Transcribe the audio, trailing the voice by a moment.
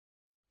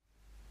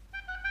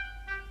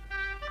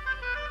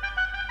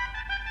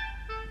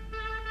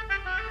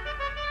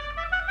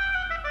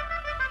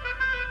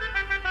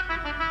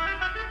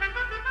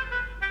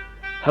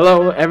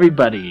Hello,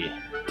 everybody,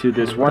 to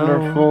this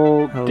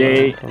wonderful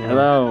day.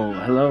 Hello.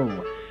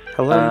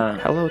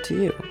 Hello to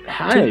you.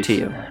 Hi, To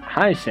you.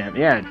 Hi, Sam.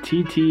 Yeah,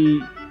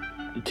 TT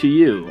to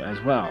you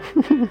as well.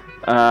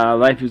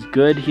 Life is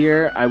good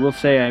here. I will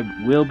say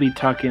I will be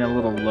talking a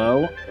little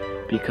low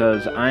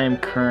because I am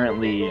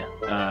currently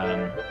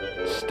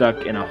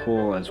stuck in a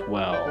hole as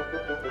well.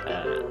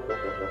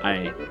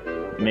 I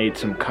made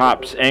some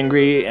cops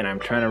angry and I'm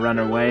trying to run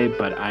away,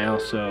 but I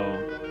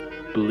also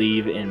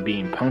believe in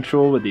being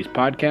punctual with these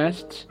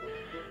podcasts,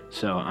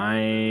 so I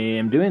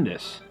am doing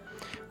this.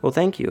 Well,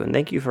 thank you, and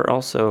thank you for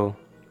also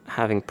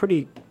having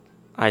pretty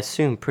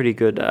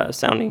good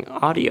sounding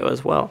audio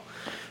as well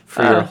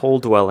for your hole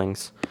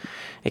dwellings.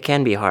 It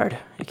can be hard.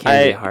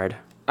 I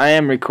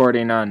am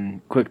recording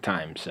on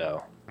QuickTime,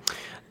 so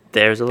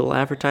there's a little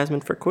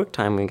advertisement for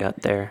QuickTime we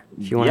got there.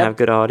 If you want to Yep. have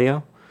good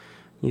audio,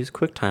 use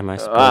QuickTime, I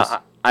suppose.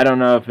 I don't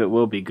know if it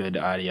will be good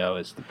audio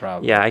is the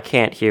problem. Yeah, I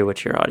can't hear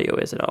what your audio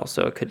is at all,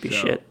 so it could be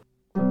shit.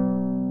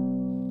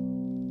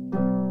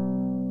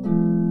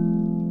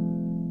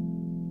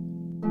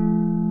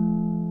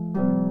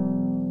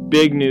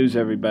 Big news,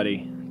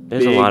 everybody.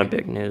 There's a lot of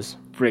big news.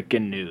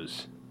 Frickin'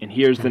 news. And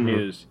here's the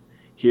news.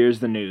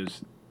 Here's the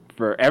news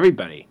for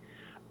everybody.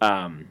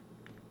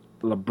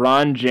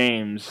 LeBron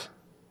James,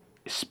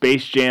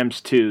 Space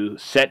Jams 2,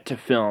 set to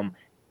film,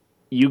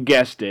 you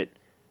guessed it,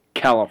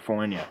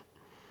 California.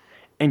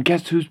 And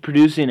guess who's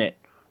producing it?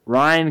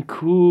 Ryan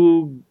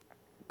Coogler.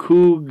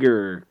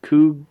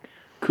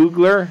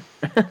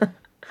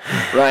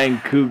 Ryan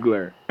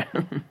Coogler.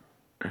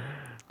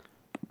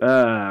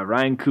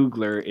 Ryan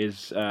Coogler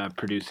is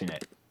producing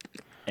it.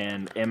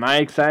 And am I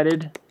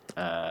excited?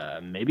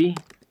 Maybe.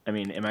 I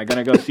mean, am I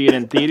going to go see it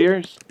in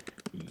theaters?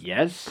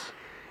 Yes.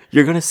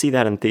 You're going to see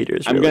that in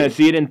theaters, really? I'm going to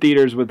see it in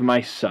theaters with my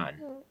son.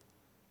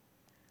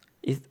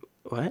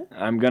 What?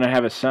 I'm going to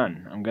have a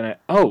son.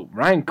 Oh,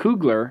 Ryan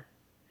Coogler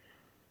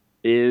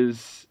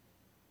is...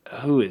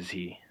 Who is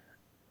he?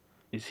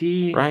 Is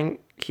he... Ryan,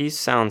 he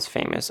sounds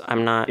famous.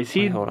 I'm not... Is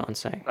he... Wait, hold on a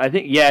second. I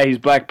think, yeah, he's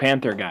Black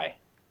Panther guy.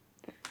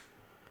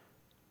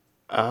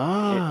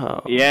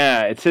 Oh.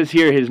 Yeah, it says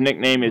here his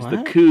nickname is What? the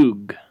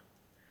Coog.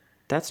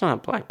 That's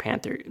not Black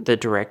Panther. The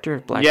director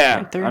of Black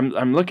Yeah, Panther?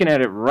 I'm looking at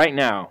it right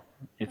now.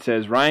 It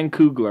says Ryan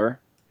Coogler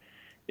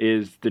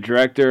is the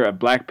director of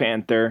Black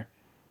Panther,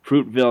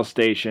 Fruitvale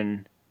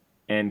Station,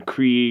 and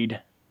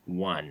Creed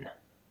 1.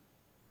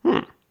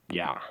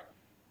 Yeah.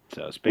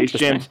 So Space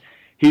Jams,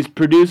 he's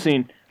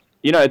producing,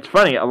 it's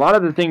funny, a lot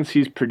of the things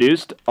he's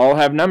produced all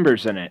have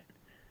numbers in it.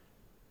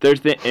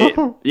 First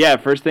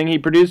thing he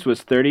produced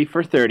was 30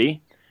 for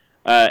 30.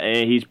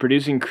 And he's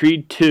producing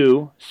Creed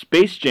 2,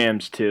 Space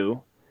Jams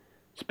 2,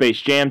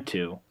 Space Jam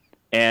 2,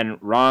 and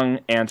Wrong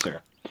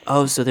Answer.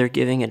 Oh, so they're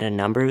giving it a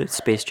number,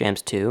 Space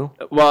Jams 2?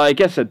 Well, I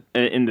guess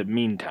in the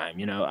meantime,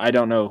 I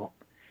don't know.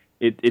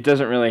 It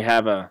doesn't really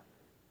have a...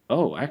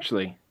 Oh,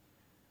 actually.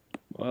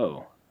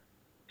 Whoa.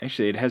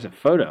 Actually, it has a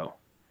photo.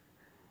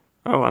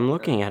 Oh, I'm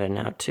looking at it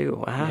now,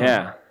 too. Wow.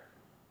 Yeah.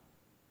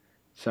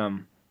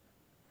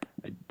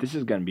 This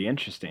is going to be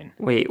interesting.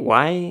 Wait,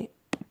 why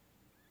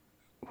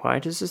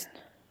does this...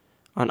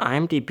 On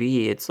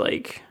IMDb, it's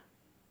like...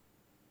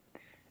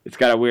 It's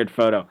got a weird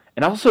photo.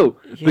 And also,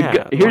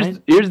 Yeah,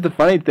 here's the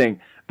funny thing.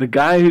 The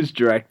guy who's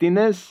directing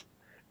this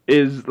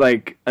is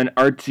like an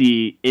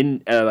artsy,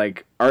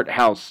 art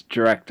house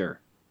director.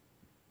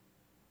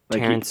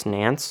 Terrence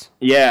Nance?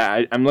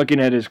 Yeah, I'm looking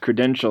at his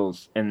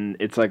credentials, and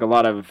it's like a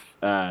lot of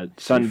Sundance.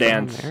 Is he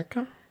from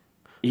America?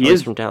 He He's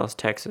is from Dallas,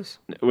 Texas.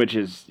 Which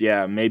is,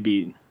 yeah,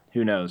 maybe,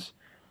 who knows.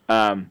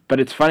 But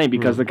it's funny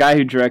because the guy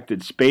who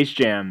directed Space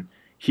Jam,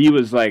 he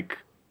was like,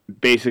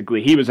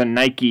 basically, he was a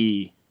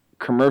Nike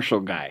commercial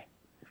guy.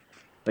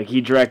 Like,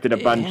 he directed a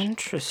bunch.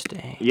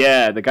 Interesting.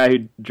 Yeah, the guy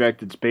who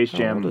directed Space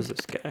Jam. How old is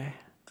this guy?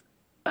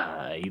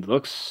 He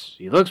looks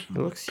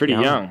pretty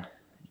young.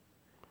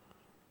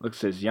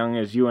 Looks as young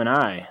as you and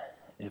I,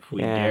 if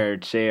we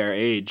dared say our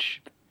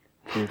age.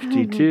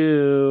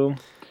 52.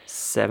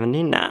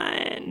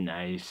 79.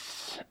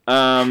 Nice.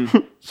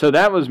 So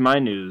that was my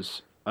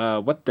news.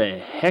 What the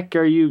heck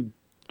are you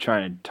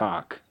trying to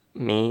talk?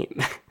 Me?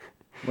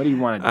 What do you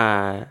want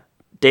to do?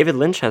 David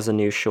Lynch has a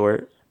new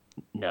short.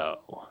 No.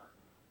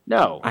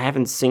 I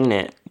haven't seen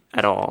it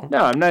at all.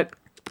 No, I'm not.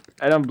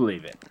 I don't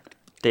believe it.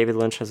 David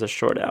Lynch has a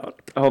short out.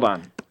 Hold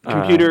on.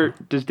 Computer,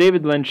 does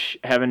David Lynch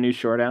have a new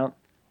short out?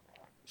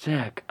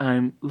 Zach,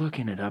 I'm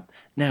looking it up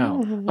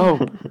now.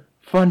 Oh,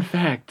 fun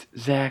fact,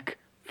 Zach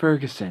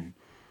Ferguson.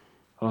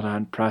 Hold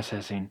on,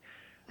 processing.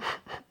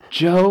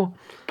 Joe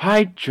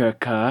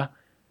Pietrka,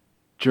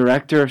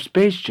 director of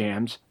Space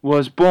Jams,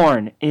 was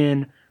born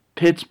in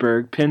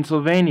Pittsburgh,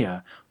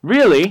 Pennsylvania.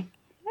 Really?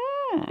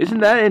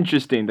 Isn't that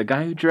interesting? The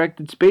guy who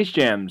directed Space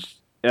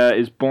Jams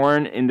is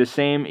born in the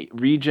same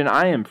region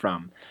I am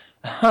from.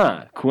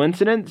 Huh,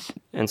 coincidence?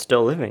 And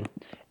still living.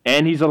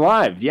 And he's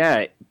alive,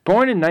 yeah.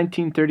 Born in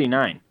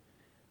 1939.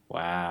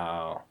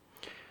 Wow.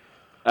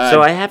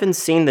 So I haven't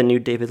seen the new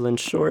David Lynch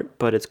short,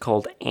 but it's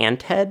called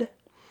Anthead.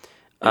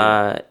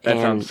 That and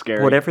sounds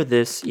scary. whatever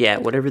this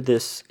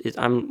is,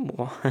 I'm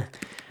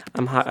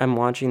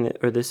watching it,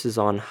 or this is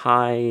on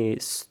High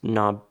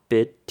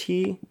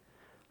Snobbity,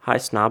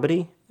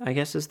 I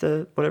guess is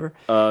the whatever.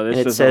 This and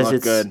it doesn't says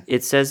look good.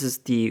 It says it's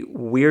the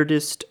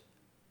weirdest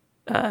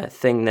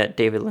thing that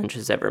David Lynch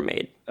has ever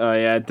made. Oh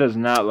yeah, it does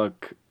not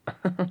look.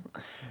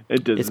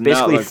 It does. It's not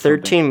basically look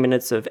 13 something.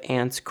 minutes of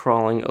ants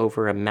crawling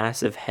over a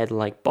massive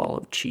head-like ball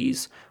of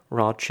cheese,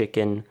 raw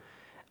chicken,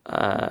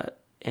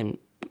 and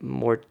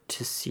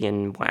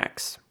mortician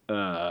wax.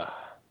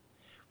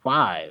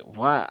 Why?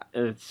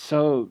 It's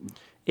so.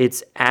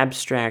 It's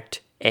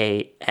abstract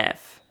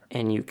AF,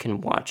 and you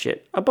can watch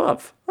it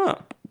above.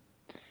 So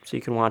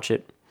you can watch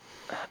it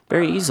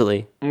very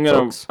easily.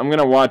 Folks. I'm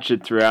gonna watch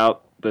it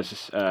throughout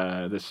this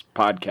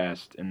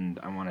podcast, and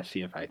I want to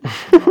see if I can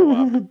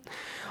follow up.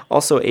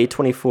 Also,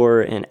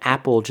 A24 and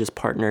Apple just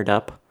partnered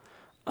up.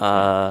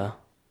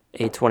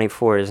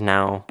 A24 is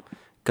now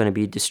going to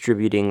be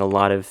distributing a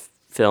lot of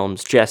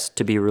films just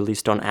to be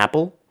released on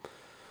Apple,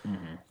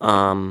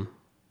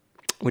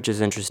 which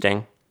is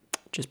interesting,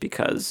 just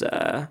because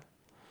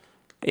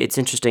it's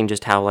interesting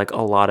just how like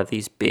a lot of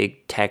these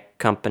big tech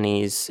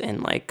companies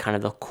and like kind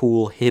of the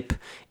cool hip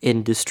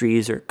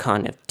industries are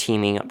kind of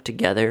teaming up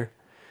together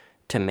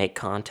to make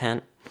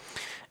content.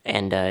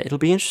 And it'll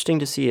be interesting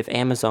to see if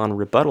Amazon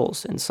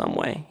rebuttals in some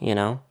way, you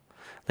know?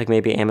 Like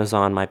maybe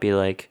Amazon might be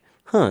like,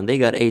 they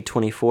got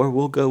A24,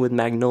 we'll go with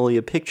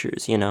Magnolia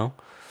Pictures, you know?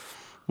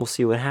 We'll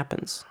see what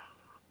happens.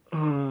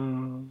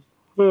 I'm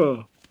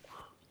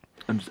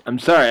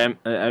sorry.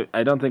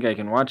 I don't think I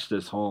can watch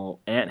this whole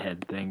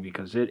Anthead thing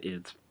because it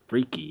is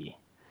freaky.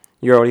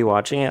 You're already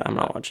watching it? I'm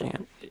not watching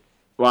it.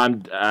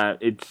 Well,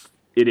 it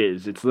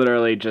is. It's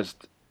literally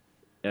just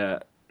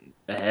a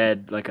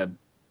head, like a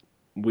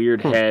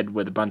weird head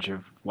with a bunch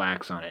of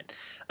wax on it.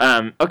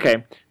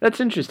 Okay,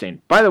 that's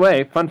interesting. By the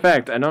way, fun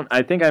fact,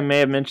 I think I may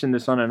have mentioned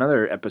this on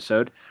another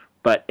episode,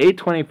 but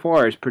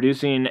A24 is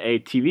producing a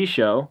TV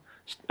show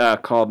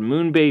called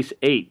Moonbase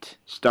 8,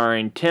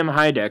 starring Tim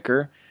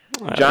Heidecker.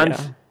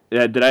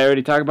 Did I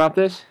already talk about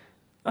this?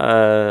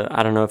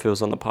 I don't know if it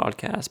was on the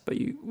podcast, but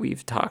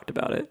we've talked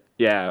about it.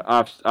 Yeah,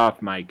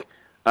 off mic.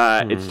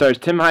 It stars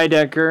Tim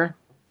Heidecker,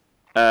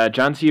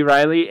 John C.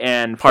 Reilly,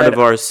 and part of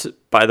our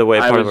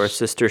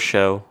sister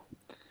show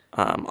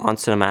on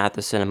Cinema at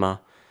the Cinema.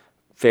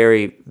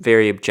 Very,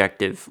 very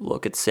objective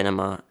look at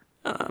cinema.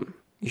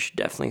 You should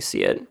definitely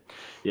see it.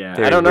 Yeah,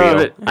 very I don't know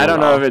if it. I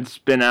don't know raw. if it's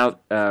been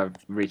out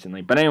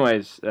recently, but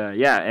anyways,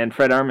 yeah, and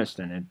Fred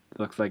Armisen. It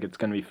looks like it's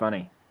gonna be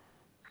funny.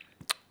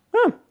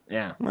 Oh,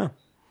 Yeah. well,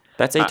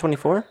 that's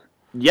A24?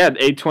 Yeah,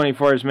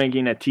 A24 is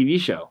making a TV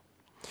show.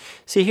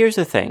 See, here's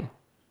the thing.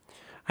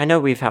 I know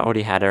we've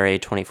already had our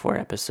A24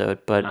 episode,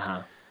 but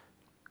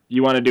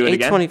You want to do it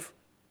again?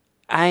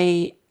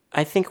 I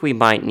think we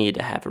might need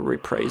to have a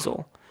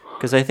reprisal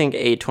because I think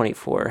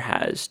A24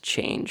 has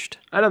changed.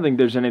 I don't think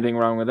there's anything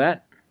wrong with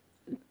that.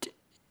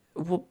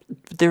 Well,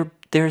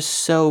 they're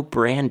so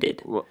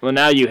branded. Well,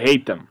 now you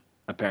hate them,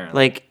 apparently.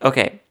 Like,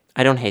 okay,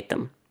 I don't hate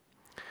them,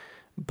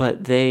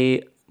 but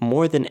they,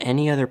 more than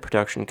any other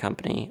production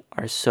company,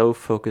 are so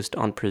focused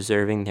on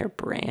preserving their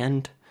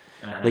brand.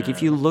 Like,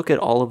 if you look at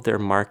all of their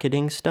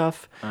marketing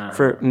stuff,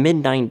 for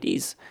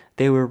mid-90s,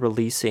 they were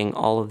releasing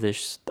all of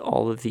these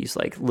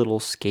like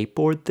little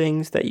skateboard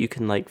things that you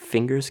can like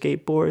finger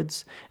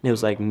skateboards, and it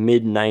was like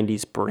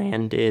mid-90s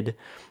branded,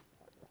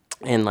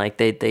 and like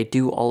they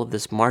do all of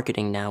this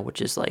marketing now,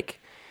 which is like,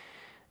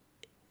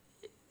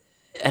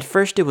 at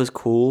first it was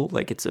cool,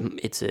 like it's a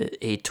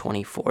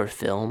A24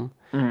 film,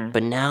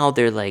 but now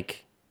they're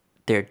like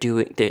they're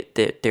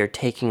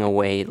taking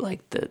away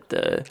like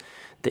the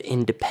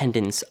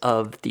independence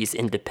of these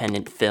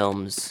independent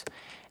films,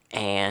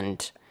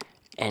 and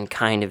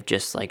kind of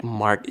just like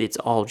it's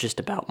all just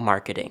about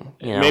marketing,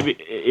 you know? Maybe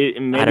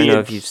I don't know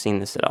if you've seen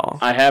this at all.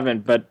 I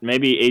haven't, but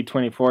maybe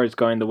A24 is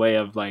going the way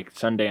of like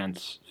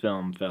Sundance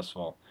Film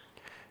Festival.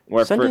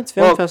 Sundance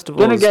Film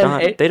Festival is again,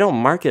 not. They don't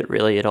market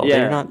really at all.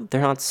 Yeah.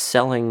 They're not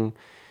selling.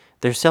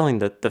 They're selling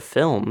the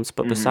films,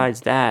 but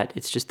besides that,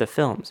 it's just the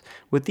films.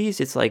 With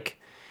these, it's like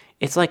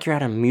you're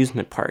at an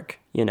amusement park,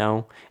 you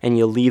know, and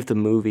you leave the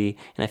movie,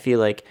 and I feel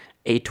like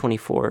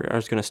A24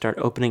 is going to start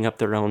opening up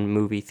their own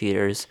movie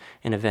theaters,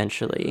 and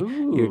eventually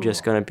you're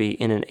just going to be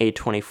in an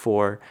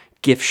A24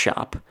 gift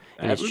shop,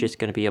 and it's just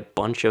going to be a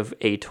bunch of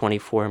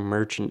A24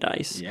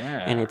 merchandise.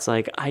 Yeah. And it's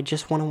like, I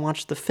just want to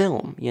watch the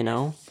film, you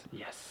know?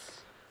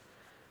 Yes.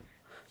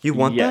 You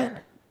want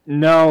that?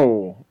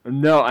 No,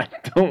 I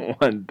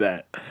don't want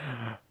that.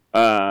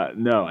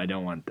 No, I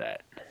don't want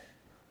that.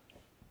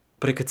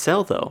 But it could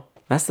sell, though.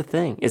 That's the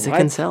thing. It What?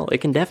 can sell. It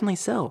can definitely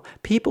sell.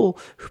 People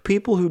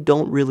who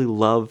don't really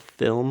love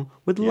film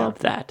would love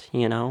that,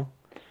 you know?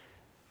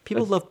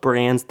 People love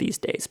brands these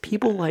days.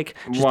 People like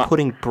just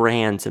putting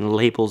brands and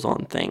labels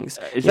on things.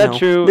 Is that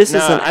true? This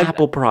is No, an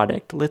Apple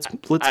product. Let's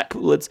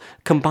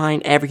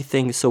combine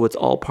everything so it's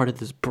all part of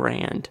this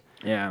brand.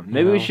 Yeah,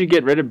 maybe we should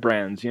get rid of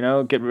brands, you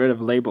know, get rid of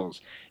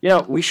labels. You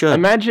know, We should.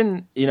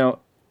 Imagine, you know,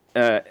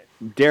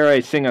 dare I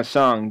sing a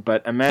song,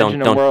 but imagine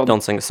Don't a world.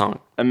 don't sing a song.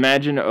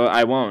 Imagine. Oh,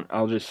 I won't.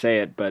 I'll just say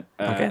it. But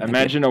Okay, thank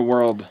imagine a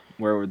world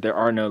where there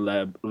are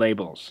no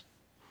labels.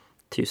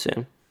 Too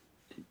soon.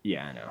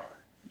 Yeah, I know.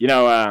 You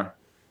know.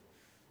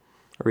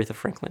 Aretha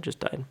Franklin just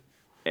died.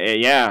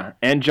 Yeah,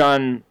 and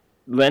John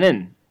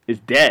Lennon is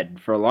dead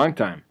for a long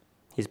time.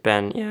 He's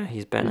been out.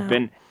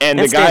 And And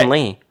the guy. Stan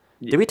Lee.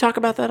 Did we talk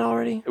about that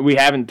already? We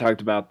haven't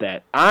talked about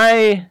that.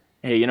 Hey,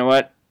 you know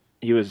what?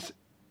 He was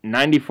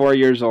 94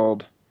 years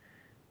old.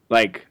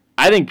 Like,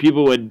 I think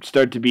people would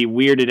start to be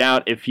weirded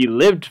out if he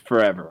lived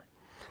forever.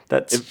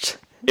 That's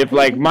If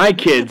like my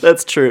kids.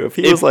 That's true. If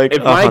he was like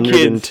if my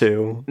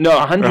 102. No,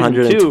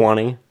 102.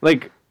 120.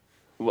 Like,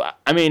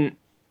 I mean,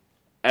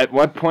 at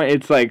what point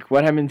it's like,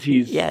 what happens?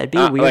 He's it'd be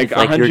weird. Like if,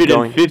 like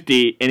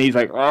 150, and he's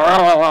like,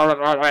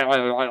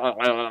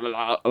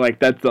 like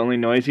that's the only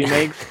noise he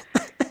makes,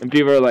 and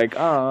people are like,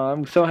 oh,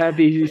 I'm so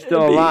happy he's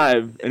still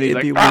alive, and he's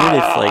it'd be like,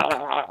 weird if like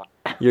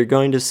you're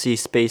going to see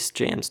Space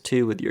Jams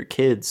 2 with your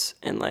kids,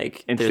 and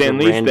like And there's Stan a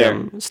Lee's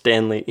random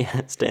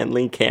Stan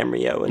Lee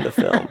cameo in the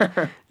film,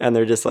 and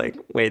they're just like,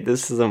 wait,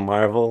 this is a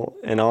Marvel,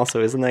 and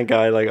also isn't that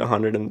guy like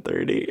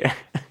 130?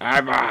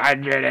 I'm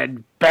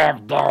 150.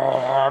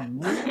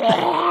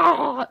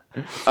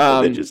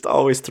 It just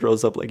always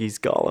throws up like he's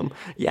Gollum.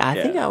 Yeah, I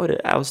think I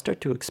would start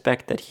to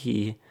expect that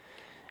he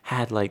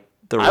had like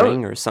the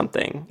ring or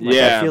something. Like,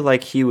 Yeah. I feel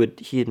like he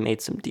had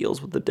made some deals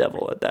with the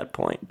devil at that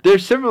point.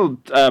 There's several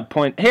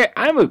points. Here,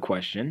 I have a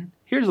question.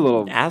 Here's a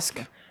little.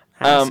 Ask.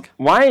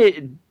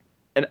 Why?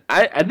 And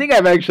I think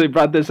I've actually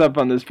brought this up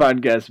on this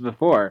podcast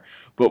before.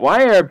 But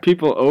why are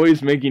people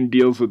always making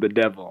deals with the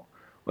devil?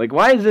 Like,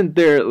 why isn't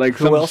there like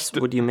Who else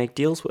would you make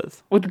deals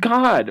with? with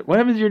God? What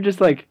happens? You're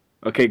just like,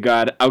 okay,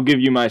 God, I'll give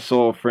you my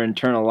soul for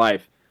eternal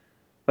life.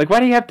 Like,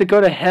 why do you have to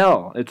go to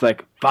hell? It's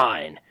like,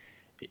 fine,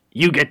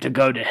 you get to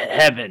go to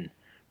heaven,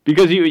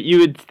 because you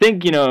would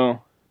think, you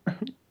know,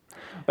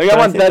 like I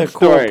want that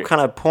story. Cool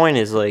kind of point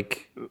is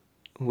like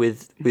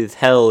with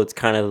hell, it's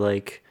kind of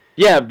like,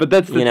 Yeah, but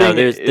that's the you thing.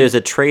 know, there's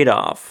a trade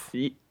off.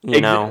 You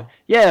know,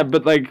 Yeah,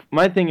 but like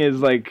my thing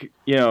is like,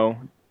 you know,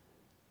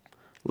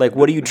 like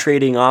what are you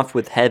trading off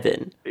with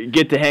heaven?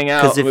 get to hang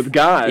out with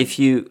God. If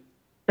you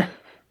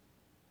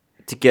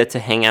to get to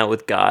hang out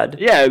with God.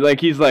 Yeah,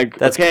 like he's like,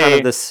 That's okay, kind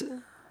of this.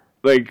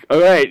 like,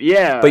 all right,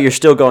 yeah. But you're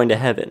still going to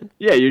heaven.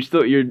 Yeah, you're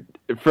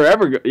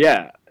forever.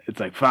 Yeah, it's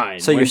like fine.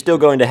 So you're still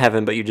going to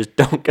heaven, but you just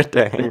don't get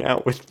to hang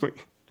out with me.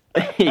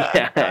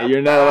 Yeah,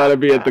 you're not allowed to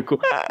be at the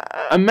cool.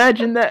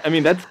 Imagine that. I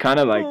mean, that's kind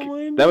of like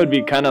that would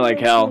be kind of like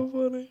hell.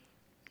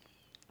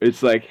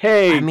 It's like,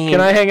 hey,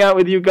 can I hang out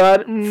with you,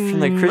 God? From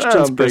the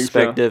Christian's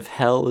perspective,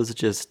 hell is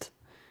just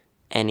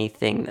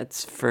anything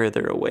that's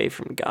further away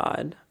from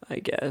God, I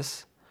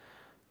guess.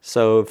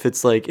 So if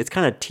it's like, it's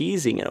kind of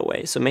teasing in a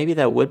way. So maybe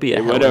that would be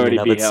a hell in and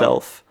of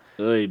itself.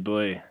 Oh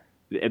boy,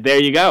 there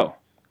you go.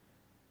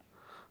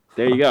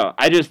 There you go.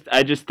 I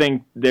just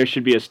think there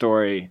should be a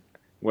story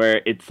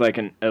where it's like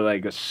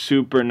a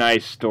super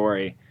nice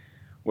story,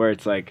 where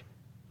it's like,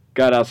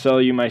 God, I'll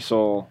sell you my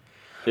soul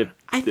if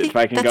I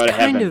can go to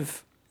heaven.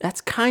 That's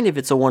kind of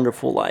It's a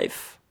Wonderful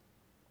Life.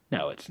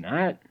 No, it's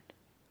not.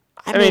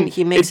 I mean,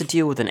 he makes a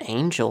deal with an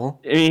angel.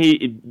 I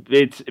mean,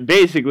 it's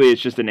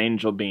just an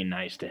angel being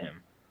nice to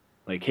him.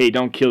 Like, hey,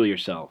 don't kill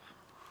yourself.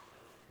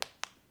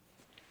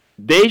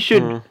 They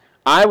should.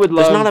 I would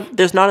love.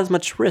 There's not as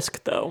much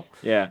risk though.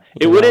 Yeah,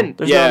 There's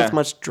not as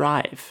much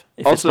drive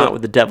if it's not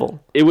with the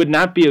devil. It would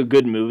not be a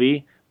good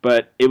movie,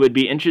 but it would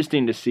be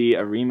interesting to see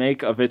a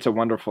remake of It's a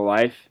Wonderful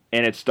Life,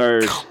 and it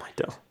stars. Oh my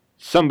God.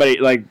 Somebody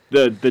like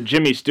the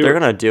Jimmy Stewart. They're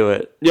gonna do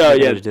it. Yeah, They're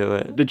gonna do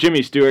it. The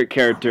Jimmy Stewart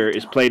character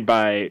is played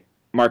by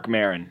Mark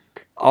Maron.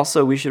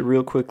 Also, we should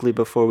real quickly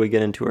before we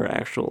get into our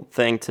actual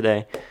thing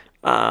today,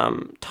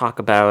 talk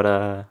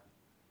about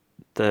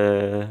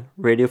the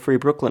Radio Free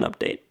Brooklyn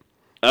update.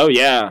 Oh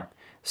yeah.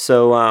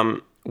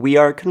 So we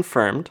are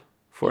confirmed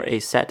for a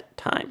set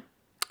time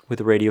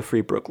with Radio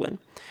Free Brooklyn.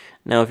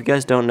 Now, if you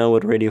guys don't know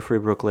what Radio Free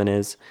Brooklyn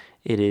is,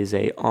 it is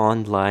a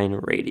online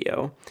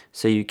radio.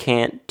 So you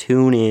can't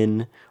tune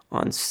in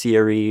on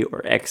Siri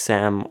or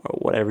XM or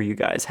whatever you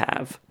guys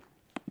have.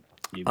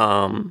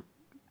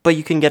 But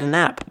you can get an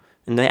app,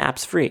 and the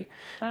app's free.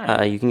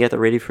 You can get the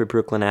Radio Free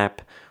Brooklyn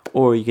app,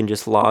 or you can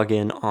just log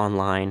in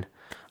online,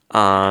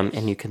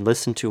 and you can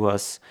listen to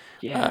us.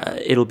 Yeah.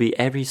 It'll be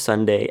every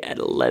Sunday at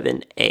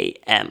 11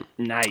 a.m.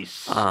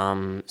 Nice.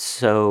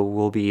 So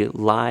we'll be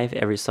live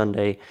every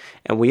Sunday,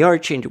 and we are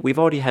changing. We've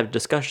already had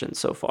discussions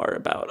so far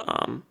about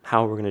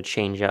how we're going to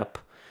change up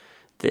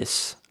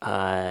this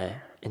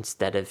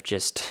instead of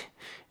just,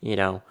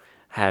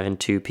 having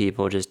two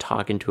people just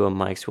talking to a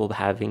mic. So we'll be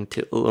having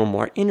a little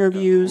more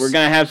interviews. We're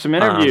gonna have some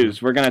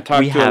interviews. We're gonna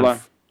talk to a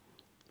lot.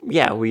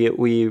 Yeah,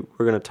 we're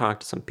gonna talk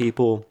to some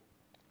people,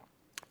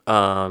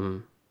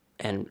 and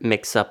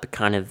mix up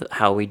kind of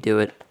how we do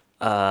it.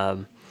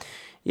 And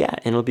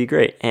it'll be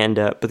great. And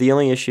but the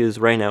only issue is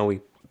right now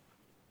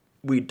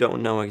we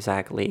don't know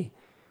exactly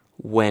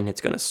when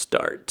it's gonna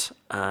start.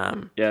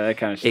 Yeah, that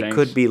kind of stinks. It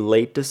could be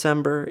late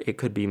December. It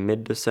could be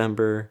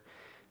mid-December.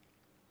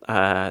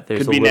 There's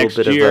Could a be little next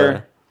bit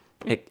year.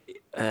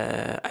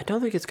 I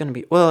don't think it's going to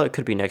be. Well, it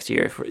could be next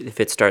year if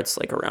it starts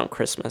like around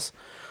Christmas.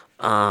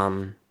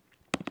 But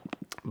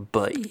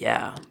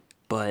yeah,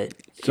 but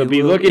So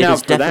be looking out It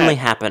is for definitely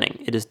that.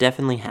 happening. It is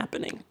definitely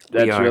happening.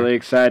 That's really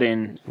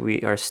exciting.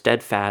 We are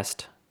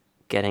steadfast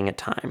getting a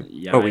time.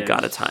 Or we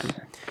got a Yes. time.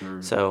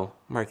 So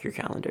mark your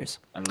calendars.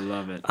 I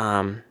love it.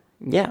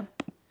 Yeah.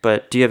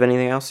 But do you have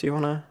anything else you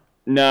wanna?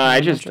 No,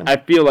 I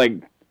feel like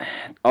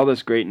all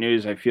this great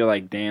news. I feel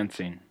like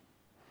dancing.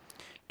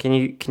 Can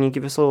you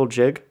give us a little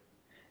jig?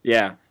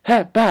 Yeah.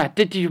 Ha, ba,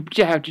 did you,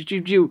 ja,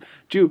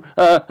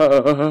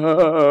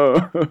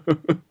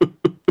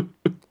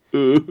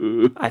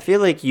 I feel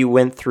like you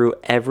went through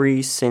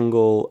every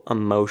single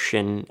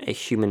emotion a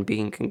human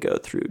being can go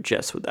through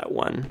just with that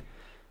one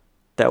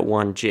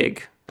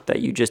jig that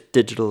you just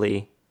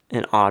digitally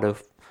and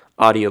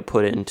audio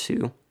put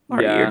into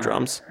our Yeah.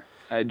 eardrums.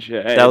 I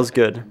tried. That was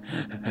good.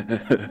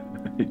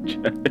 I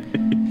tried.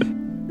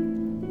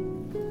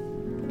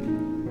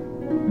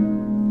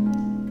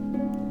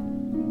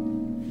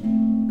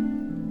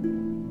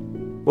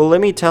 Well,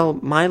 let me tell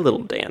my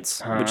little dance,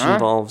 which Huh?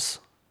 involves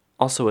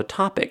also a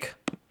topic.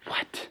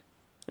 What?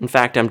 In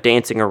fact, I'm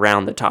dancing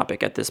around the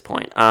topic at this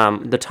point.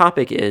 The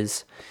topic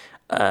is,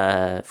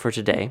 for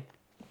today,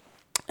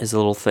 is a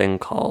little thing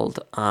called,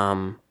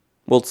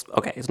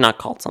 it's not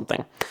called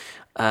something.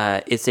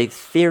 It's a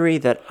theory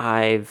that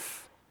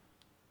I've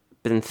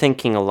been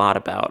thinking a lot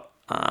about,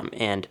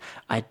 and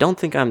I don't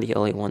think I'm the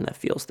only one that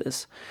feels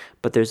this,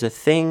 but there's a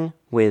thing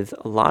with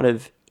a lot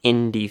of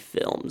indie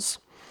films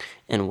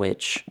in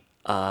which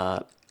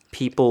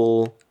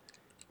people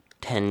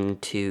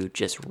tend to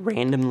just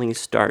randomly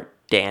start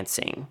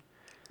dancing,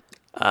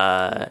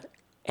 and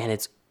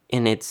it's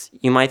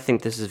you might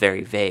think this is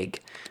very vague,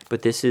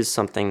 but this is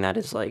something that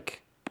is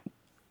like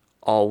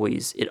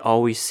it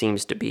always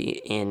seems to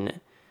be in,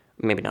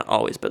 maybe not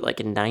always, but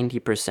like in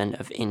 90%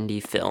 of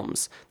indie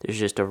films, there's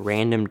just a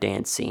random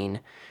dance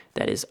scene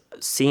that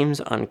seems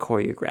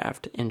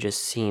unchoreographed and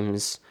just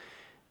seems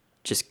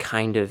just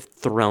kind of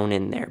thrown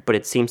in there, but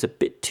it seems a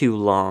bit too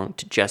long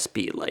to just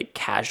be like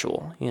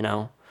casual, you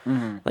know?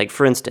 Mm-hmm. Like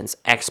for instance,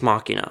 Ex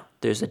Machina,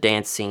 there's a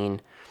dance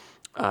scene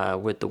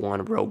with the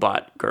one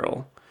robot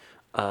girl.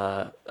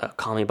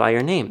 Call Me By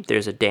Your Name,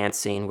 there's a dance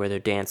scene where they're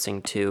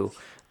dancing to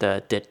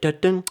the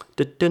dun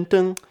dun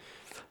dun.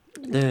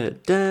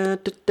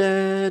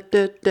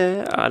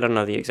 I don't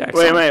know the exact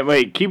song.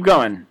 Wait. Keep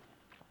going.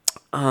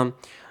 A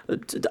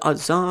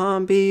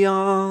zombie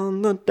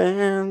on the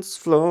dance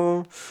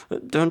floor.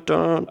 Dun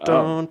dun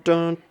dun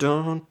dun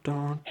dun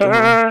dun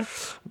dun.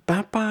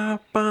 Ba ba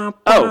ba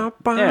ba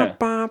ba ba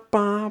ba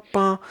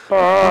ba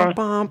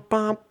ba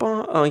ba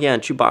ba. Oh yeah,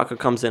 and Chewbacca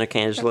comes in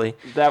occasionally.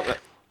 That.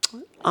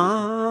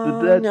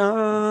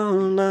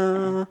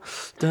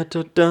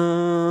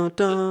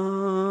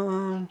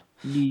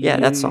 Yeah,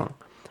 that song.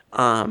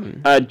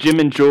 Jim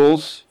and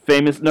Jules,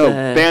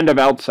 Band of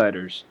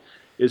Outsiders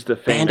is the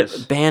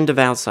famous. Band of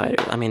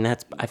Outsiders. I mean, I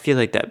feel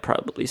like that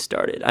probably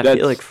started. I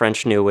feel like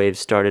French New Wave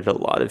started a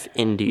lot of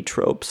indie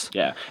tropes.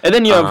 Yeah, and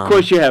then of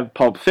course you have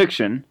Pulp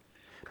Fiction.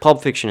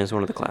 Pulp Fiction is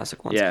one of the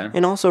classic ones. Yeah,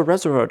 and also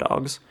Reservoir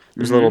Dogs.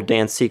 There's a little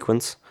dance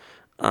sequence.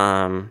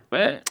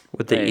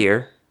 With the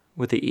ear.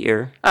 With the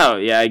ear. Oh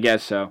yeah, I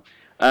guess so.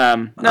 I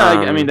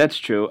mean that's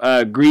true.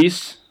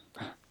 Grease.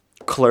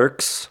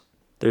 Clerks.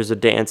 There's a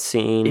dance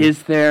scene.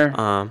 Is there?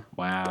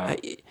 Wow.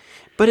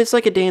 But it's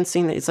like a dance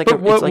scene. It's like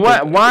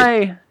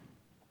why?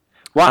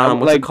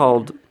 What's it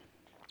called?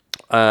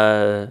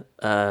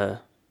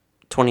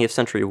 20th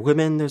Century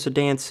Women. There's a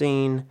dance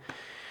scene.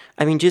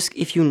 I mean, just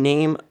if you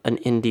name an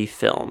indie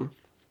film,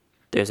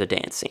 there's a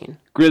dance scene.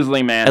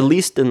 Grizzly Man. At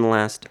least in the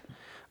last.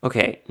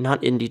 Okay,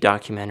 not indie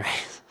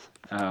documentaries.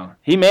 Oh,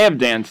 he may have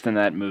danced in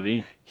that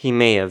movie. He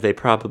may have. They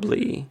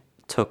probably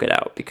took it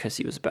out because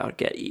he was about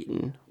to get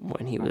eaten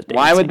when he was dancing.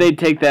 Why would they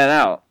take that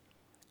out?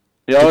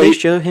 Did they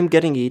show him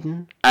getting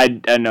eaten?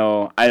 I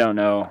know. I don't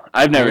know.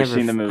 I've never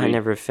seen the movie. I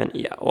never finished.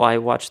 Yeah, well, I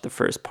watched the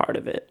first part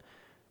of it.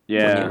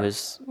 Yeah.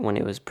 When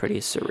it was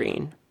pretty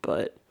serene,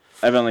 but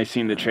I've only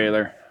seen the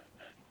trailer.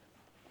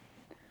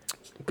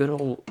 Good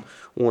old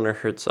Werner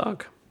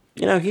Herzog.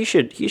 You know, he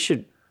should.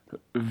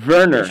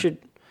 Werner.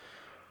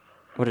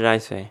 What did I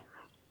say?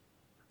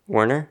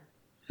 Werner?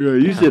 Yeah,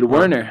 you said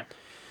Werner.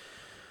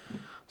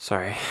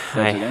 Sorry,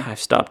 I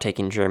stopped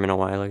taking German a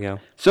while ago.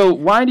 So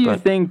why do you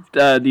think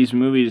these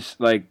movies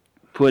like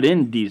put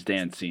in these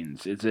dance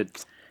scenes?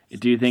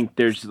 Do you think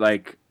there's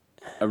like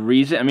a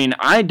reason? I mean,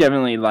 I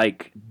definitely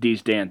like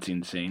these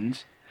dancing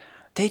scenes.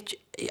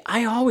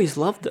 I always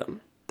loved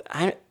them.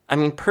 I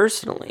mean,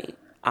 personally,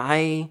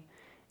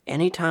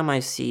 anytime I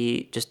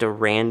see just a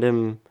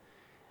random,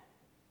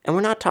 and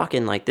we're not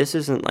talking like this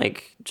isn't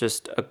like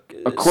just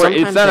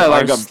it's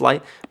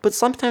not but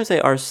sometimes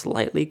they are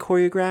slightly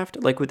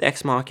choreographed, like with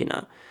Ex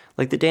Machina.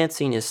 Like the dance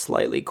scene is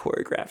slightly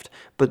choreographed,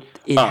 but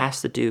it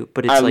has to do.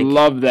 But it's I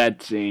love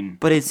that scene.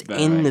 But it's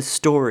in the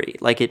story.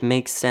 Like it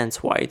makes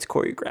sense why it's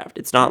choreographed.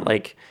 It's not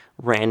like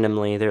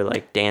randomly they're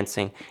like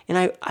dancing.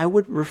 And I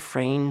would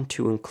refrain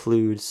to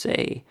include,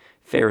 say,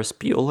 Ferris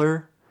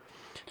Bueller,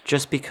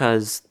 just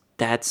because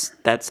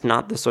that's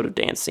not the sort of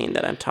dance scene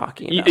that I'm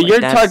talking about. Like,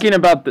 You're talking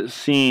about the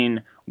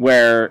scene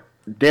where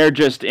they're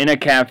just in a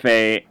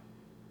cafe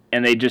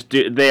and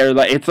they're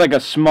like, it's like a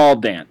small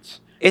dance.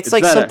 It's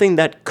like something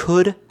that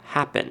could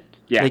happen.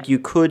 Yeah. Like, you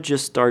could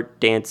just start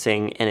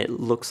dancing and it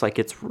looks like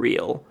it's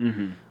real.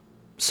 Mm-hmm.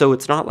 So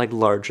it's not like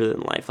larger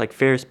than life. Like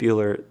Ferris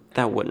Bueller,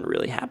 that wouldn't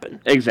really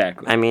happen.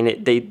 Exactly. I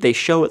mean, they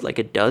show it like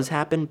it does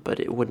happen, but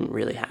it wouldn't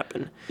really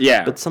happen.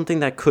 Yeah. But something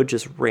that could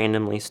just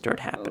randomly start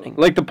happening.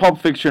 Like the Pulp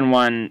Fiction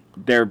one,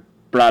 they're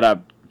brought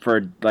up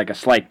for like a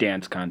slight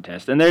dance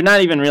contest, and they're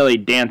not even really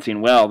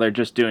dancing well. They're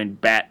just doing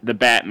the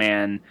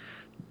Batman,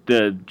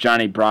 the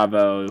Johnny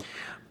Bravo.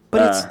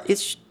 But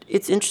it's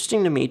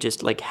interesting to me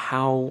just like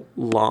how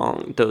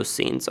long those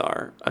scenes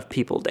are of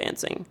people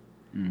dancing.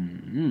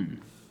 Mm-hmm.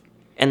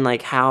 And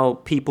like how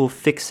people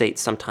fixate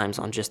sometimes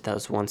on just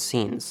those one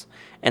scenes.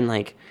 And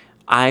like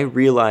I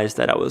realized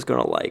that I was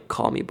gonna like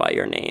Call Me by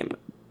Your Name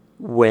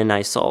when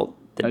I saw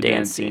the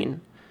dance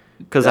scene,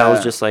 because I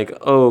was just like,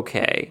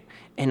 okay.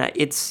 And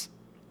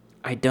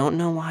I don't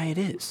know why it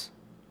is.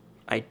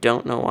 I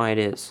don't know why it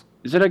is.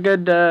 Is it a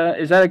good?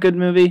 Is that a good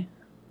movie?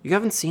 You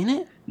haven't seen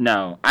it?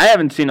 No, I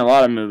haven't seen a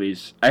lot of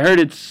movies. I heard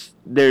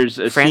there's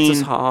a Francis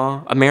scene.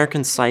 Ha,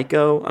 American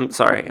Psycho. I'm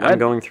sorry, What? I'm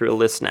going through a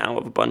list now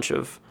of a bunch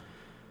of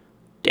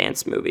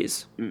dance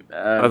movies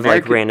of like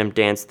American- random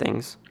dance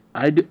things.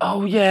 I do.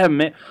 Oh yeah,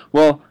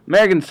 well,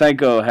 American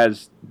Psycho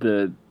has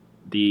the.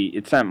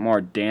 It's not more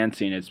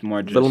dancing. It's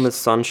more just Little Miss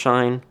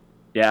Sunshine.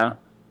 Yeah,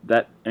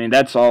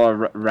 that's all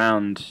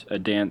around a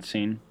dance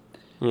scene.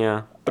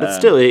 Yeah, but it's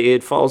still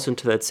it falls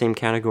into that same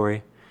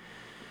category.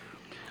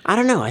 I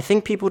don't know. I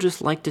think people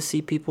just like to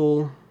see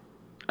people.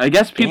 I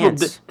guess people.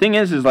 Dance. The thing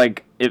is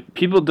like if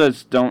people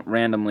don't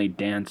randomly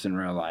dance in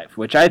real life,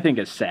 which I think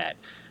is sad.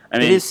 I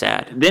mean, It is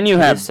sad. Then you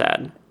It have is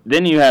sad.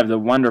 Then you have the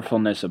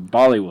wonderfulness of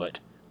Bollywood,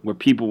 where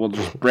people will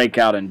just break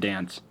out and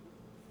dance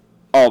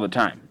all the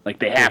time, like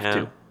they have Yeah.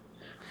 to.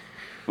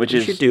 Which We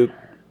is should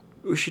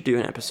do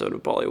an episode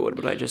of Bollywood,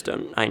 but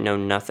I know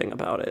nothing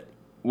about it.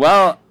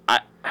 well,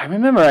 I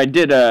remember I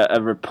did a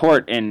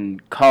report in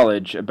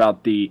college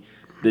about the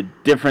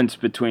difference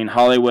between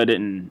Hollywood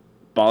and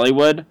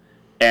Bollywood,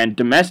 and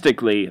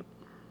domestically,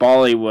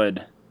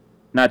 Bollywood,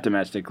 not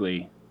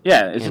domestically.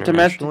 Yeah, is it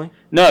domestic? Internationally?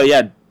 No,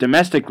 yeah,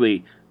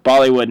 domestically,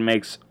 Bollywood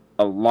makes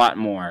a lot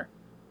more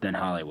than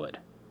Hollywood.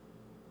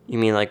 You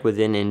mean like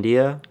within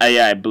India?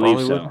 Yeah, I believe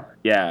so. Bollywood?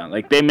 Yeah,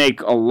 like they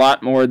make a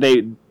lot more.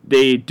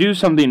 They do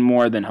something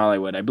more than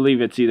Hollywood. I believe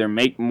it's either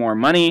make more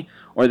money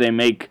or they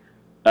make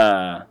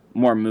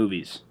more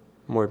movies.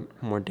 More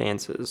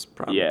dances,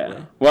 probably.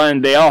 Yeah. Well,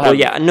 and they all have. Oh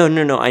yeah,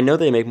 no. I know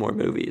they make more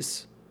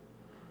movies.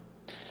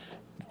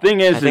 Thing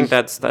is, I think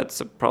that's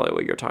probably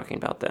what you're talking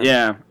about then.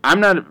 yeah, I'm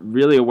not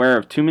really aware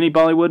of too many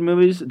Bollywood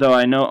movies, though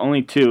I know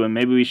only two, and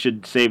maybe we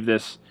should save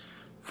this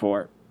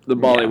for the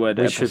Bollywood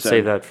we episode. should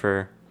save that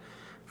for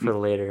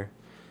later.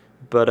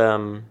 But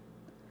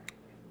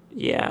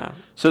yeah.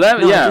 So that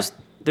No, yeah.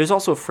 there's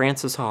also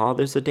Francis Ha.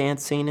 There's a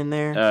dance scene in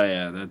there. Oh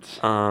yeah, that's.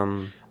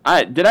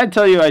 Did I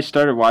tell you I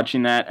started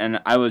watching that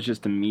and I was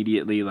just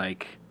immediately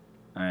like.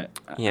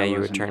 Yeah, you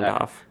were turned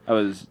off. I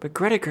was. But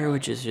Greta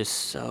Gerwig is just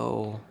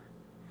so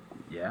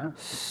Yeah.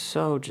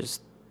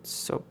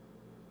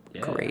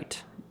 Yeah.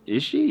 great.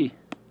 Is she?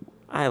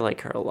 I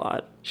like her a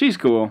lot. She's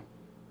cool.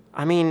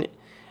 I mean,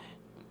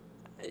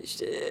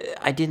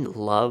 I didn't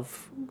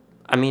love.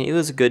 I mean, it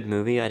was a good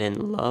movie. I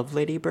didn't love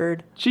Lady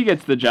Bird. She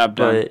gets the job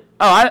done. But-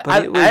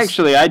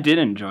 I did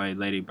enjoy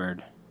Lady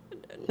Bird.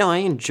 No, I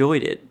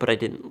enjoyed it, but I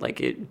didn't like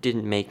it.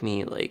 Didn't make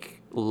me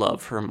like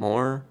love her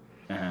more.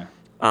 Uh-huh.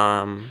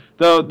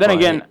 Though then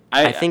again,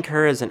 I think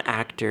her as an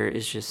actor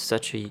is just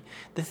such a.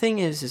 The thing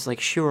is like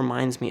she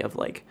reminds me of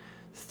like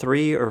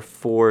 3 or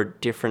 4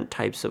 different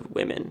types of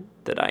women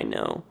that I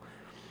know.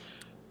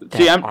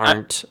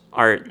 That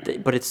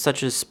but it's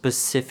such a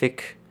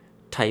specific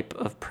type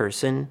of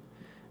person,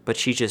 but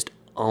she just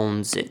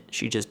owns it.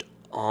 She just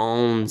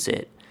owns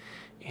it,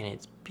 and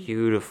it's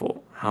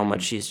beautiful how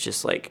much she's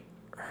just like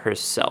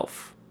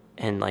herself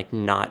and like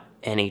not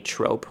any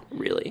trope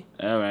really.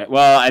 All right.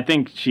 Well, I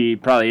think she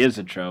probably is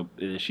a trope.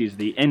 She's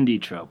the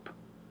indie trope.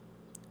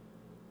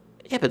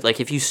 Yeah, but like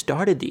if you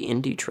started the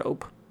indie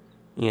trope,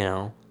 you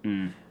know.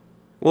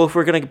 Well, if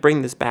we're gonna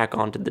bring this back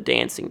onto the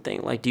dancing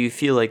thing, like, do you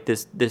feel like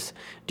this?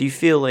 Do you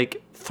feel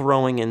like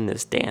throwing in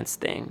this dance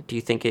thing? Do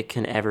you think it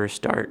can ever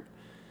start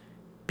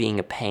being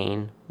a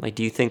pain? Like,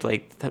 do you think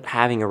like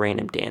having a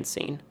random dance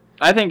scene?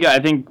 I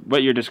think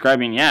what you're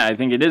describing, yeah, I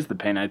think it is the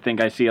pain. I think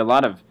I see a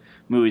lot of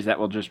movies that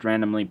will just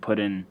randomly put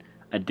in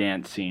a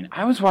dance scene.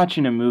 I was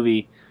watching a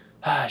movie,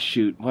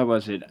 what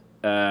was it?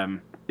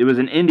 It was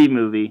an indie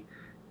movie,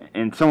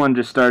 and someone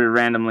just started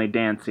randomly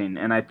dancing,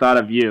 and I thought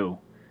of you.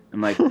 I'm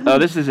like, oh,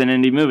 this is an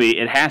indie movie.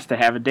 It has to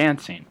have a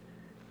dance scene.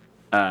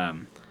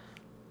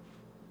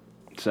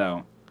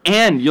 So,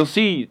 and you'll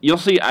see.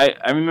 I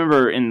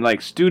remember in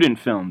like student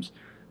films,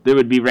 there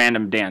would be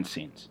random dance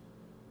scenes.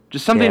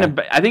 Just something.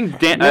 Yeah. I think.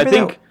 I Maybe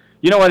think they'll-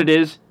 you know what it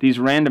is. These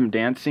random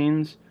dance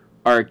scenes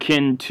are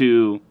akin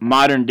to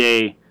modern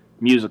day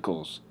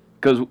musicals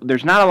because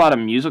there's not a lot of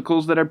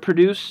musicals that are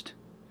produced,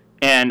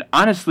 and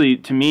honestly,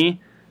 to me,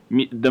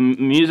 the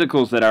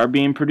musicals that are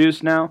being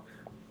produced now,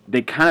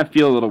 they kind of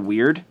feel a little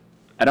weird.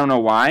 I don't know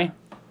why.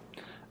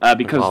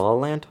 Because La La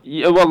Land.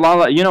 yeah, well,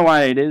 Lala, you know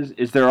why it is?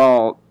 Is they're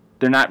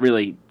not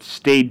really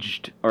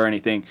staged or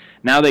anything.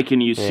 Now they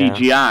can use Yeah.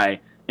 CGI,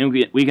 and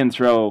we can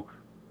throw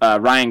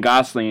Ryan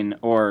Gosling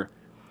or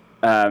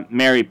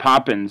Mary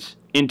Poppins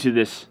into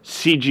this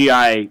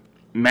CGI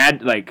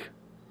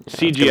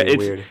CGI. gonna be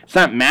weird. It's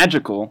not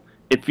magical.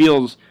 It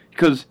feels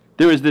because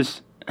there was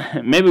this.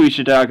 Maybe we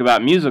should talk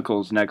about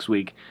musicals next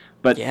week.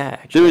 But Yeah,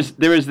 actually.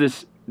 there was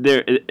this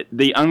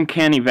the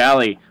uncanny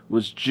valley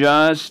was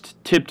just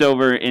tipped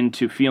over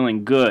into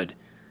feeling good,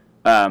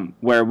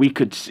 where we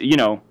could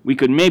we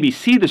could maybe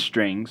see the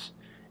strings,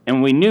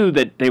 and we knew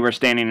that they were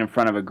standing in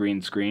front of a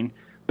green screen,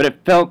 but it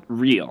felt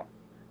real.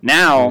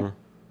 Now,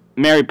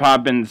 Mary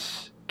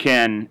Poppins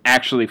can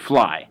actually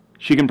fly.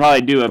 She can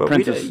probably do a But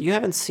princess. you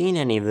haven't seen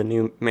any of the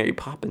new Mary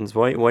Poppins.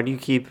 Why do you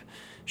keep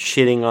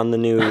shitting on the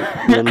new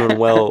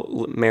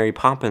Lin-Manuel Mary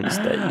Poppins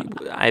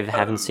I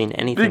haven't seen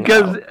anything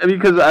about?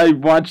 Because I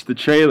watched the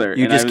trailer.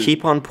 You and just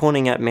keep on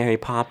pointing at Mary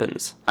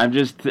Poppins. I'm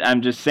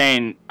just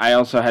saying. I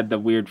also had the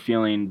weird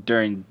feeling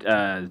during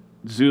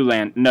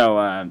Zoolander. No,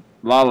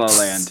 La La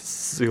Land,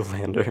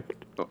 Zoolander.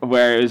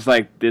 where it was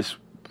like this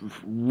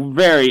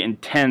very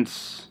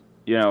intense.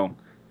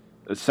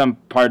 Some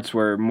parts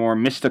were more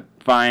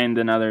mystifying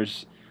than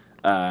others.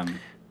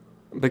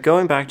 But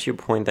going back to your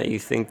point that you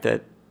think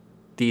that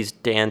these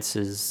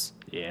dances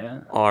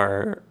Yeah.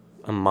 are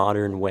a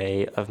modern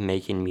way of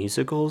making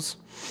musicals,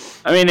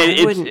 I mean,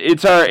 I wouldn't-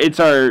 it's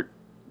our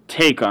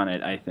take on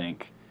it. I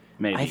think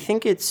maybe. I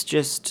think it's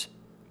just,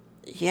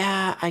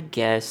 yeah, I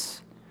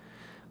guess.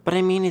 But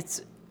I mean,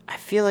 I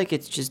feel like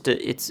it's just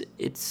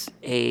it's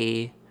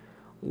a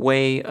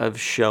way of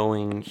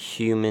showing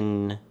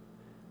human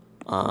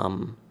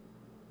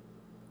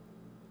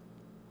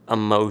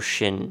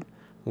emotion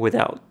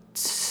without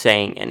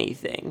saying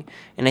anything.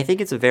 And I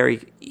think it's a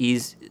very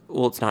easy,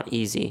 well, it's not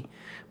easy,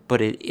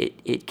 but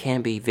it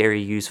can be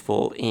very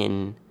useful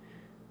in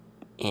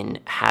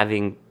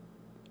having,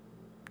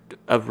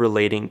 of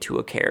relating to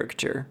a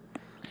character.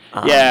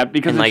 Yeah,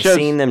 because and it like shows-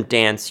 seeing them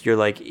dance, you're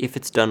like, if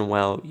it's done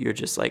well, you're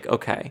just like,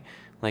 okay,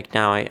 like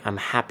now I'm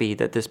happy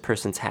that this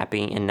person's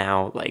happy, and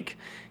now like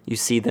you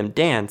see them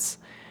dance,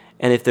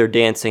 and if they're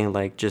dancing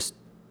like just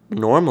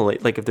normally,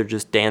 like if they're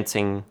just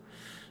dancing,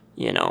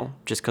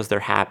 just because they're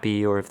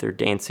happy, or if they're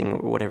dancing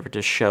or whatever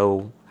to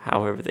show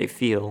however they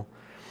feel,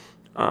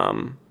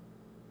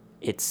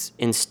 it's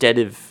instead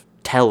of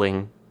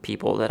telling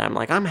people that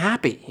I'm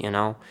happy,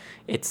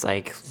 it's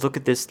like, look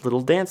at this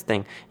little dance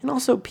thing. And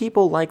also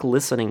people like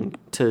listening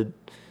to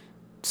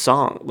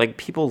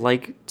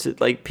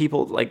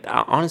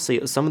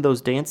honestly, some of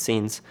those dance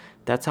scenes,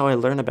 that's how I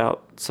learn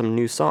about some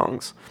new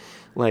songs.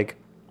 Like,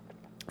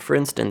 for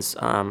instance,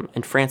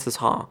 in Francis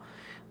Ha,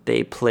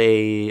 they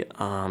play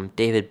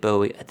David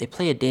Bowie. They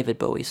play a David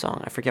Bowie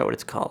song. I forget what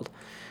it's called,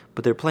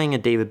 but they're playing a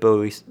David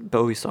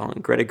Bowie song.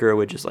 And Greta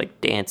Gerwig is like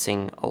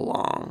dancing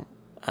along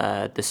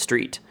the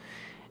street,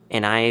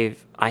 and I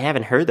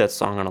haven't heard that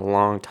song in a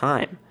long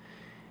time.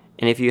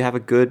 And if you have a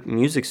good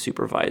music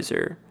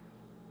supervisor,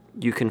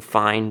 you can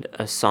find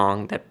a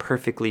song that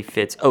perfectly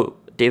fits. Oh,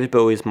 David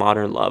Bowie's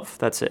Modern Love.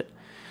 That's it.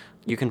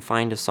 You can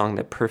find a song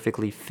that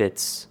perfectly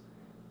fits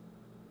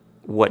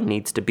what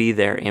needs to be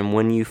there. And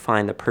when you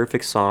find the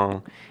perfect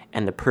song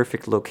and the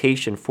perfect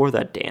location for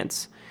that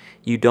dance,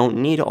 you don't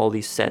need all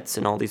these sets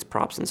and all these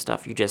props and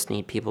stuff. You just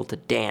need people to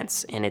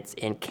dance, and it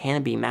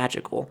can be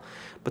magical,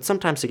 but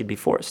sometimes it can be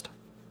forced.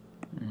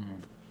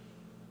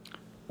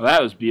 Well,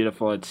 that was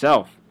beautiful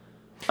itself.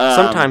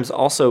 Sometimes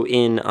also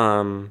in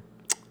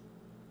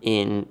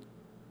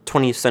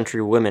 20th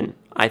Century Women,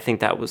 I think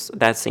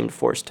that seemed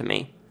forced to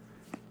me.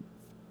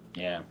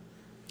 Yeah.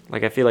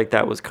 Like, I feel like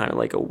that was kind of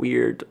like a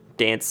weird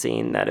dance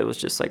scene that it was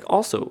just like,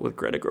 also with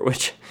Greta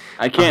Gerwig.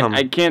 I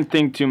can't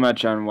think too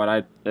much on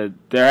what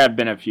there have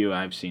been a few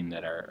I've seen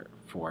that are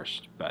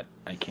forced, but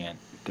I can't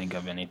think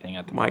of anything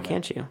at the Why moment.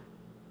 can't you?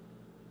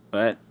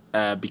 But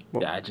I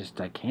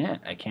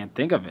can't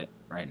think of it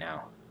right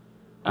now.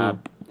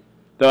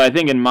 Though I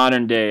think in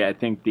modern day, I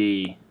think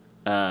the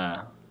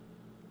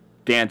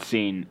dance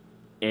scene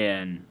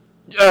in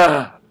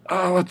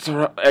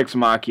Ex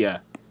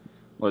Machina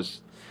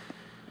was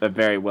a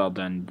very well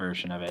done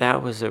version of it.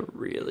 That was a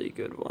really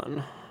good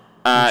one.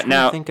 I'm trying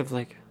Now, to think of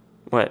like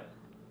what?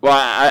 well,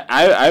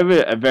 I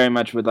very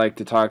much would like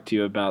to talk to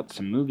you about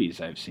some movies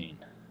I've seen.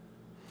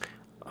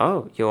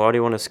 Oh, you already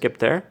want to skip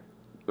there?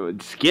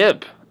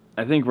 Skip.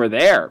 I think we're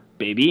there,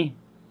 baby.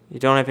 You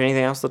don't have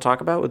anything else to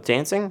talk about with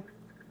dancing?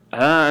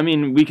 I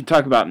mean, we could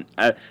talk about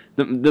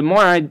the more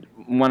I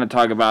want to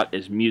talk about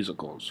is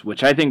musicals,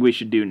 which I think we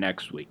should do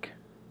next week.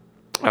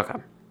 Okay.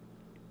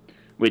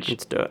 Which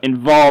Let's do it.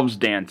 involves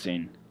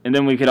dancing, and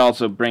then we could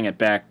also bring it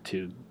back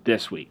to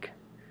this week.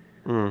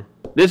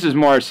 This is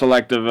more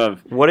selective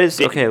of What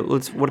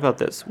about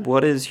this?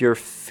 What is your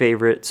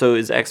favorite? So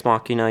is Ex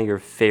Machina your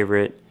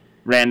favorite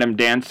random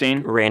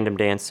dancing. random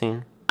dance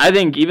scene? I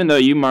think even though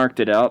you marked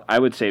it out, I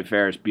would say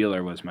Ferris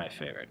Bueller was my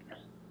favorite.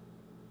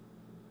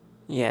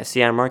 Yeah,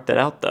 see, I marked that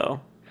out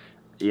though.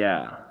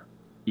 Yeah,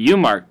 you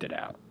marked it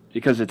out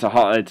because it's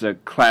a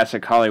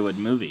classic Hollywood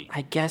movie.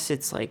 I guess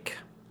it's like.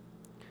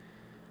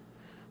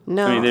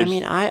 No, I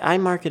mean, I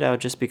mark it out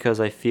just because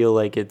I feel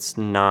like it's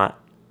not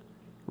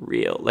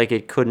real. Like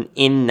it couldn't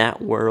in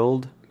that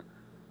world.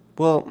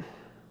 Well,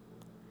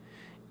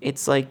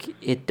 it's like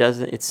it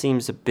doesn't. It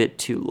seems a bit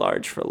too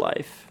large for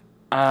life.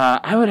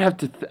 I would have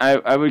to.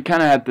 I would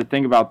kind of have to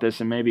think about this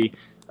and maybe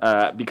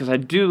because I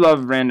do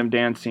love random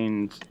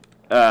dancing.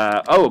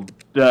 What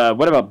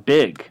about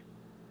Big?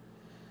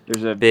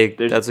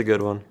 That's a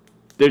good one.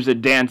 There's a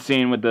dance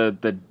scene with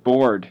the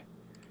board.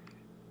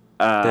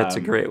 That's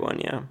a great one,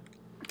 yeah.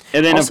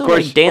 And then Also, of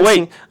course, like,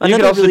 dancing. you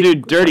could also really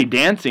do Dirty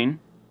Dancing.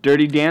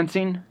 Dirty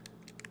Dancing.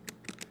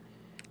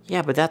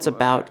 Yeah, but that's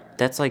about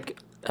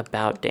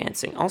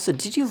dancing. Also,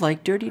 did you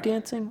like Dirty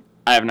Dancing?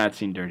 I have not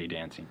seen Dirty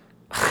Dancing.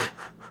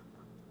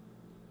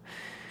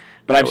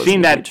 But I've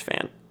seen that. Huge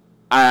fan.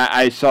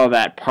 I saw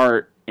that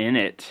part in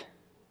it.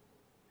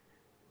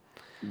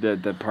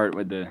 The part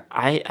with the.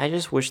 I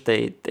just wish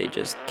they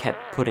just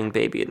kept putting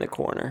baby in the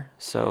corner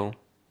so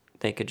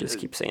they could just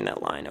keep saying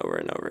that line over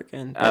and over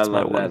again. That's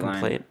my one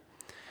complaint.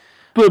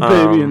 Put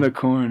baby in the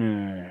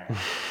corner.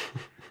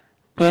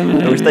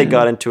 I wish they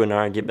got into an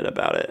argument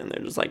about it and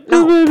they're just like,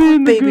 no,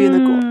 put baby in the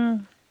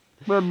corner.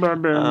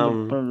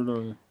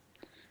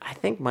 I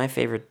think my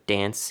favorite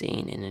dance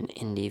scene in an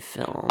indie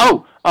film.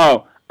 Oh,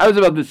 I was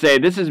about to say,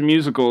 this is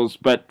musicals,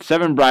 but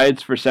Seven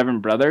Brides for Seven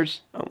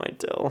Brothers. Oh, my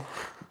Dill.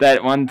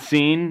 That one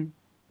scene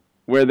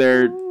where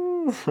they're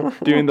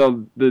doing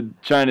the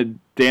trying to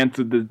dance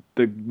with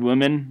the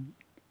women.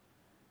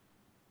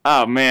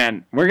 Oh,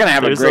 man. We're going to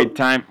have a great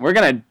time. We're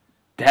going to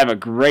have a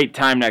great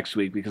time next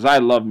week because I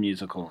love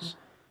musicals.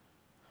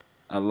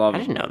 I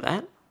didn't know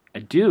that. I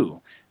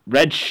do.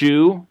 Red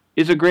Shoe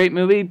is a great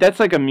movie. That's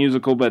like a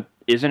musical, but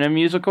isn't a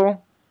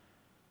musical.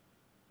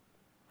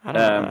 I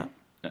don't know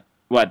that.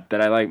 What?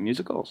 That I like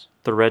musicals?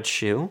 The Red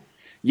Shoe?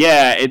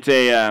 Yeah, it's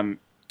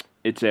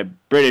a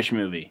British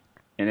movie,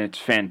 and it's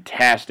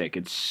fantastic.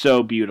 It's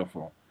so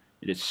beautiful.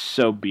 It is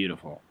so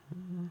beautiful.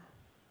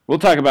 We'll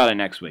talk about it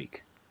next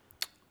week.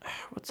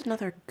 What's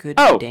another good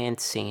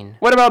dance scene?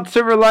 What about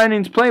Silver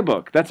Linings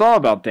Playbook? That's all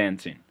about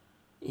dancing.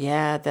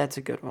 Yeah, that's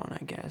a good one,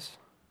 I guess.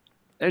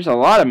 There's a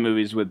lot of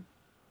movies with...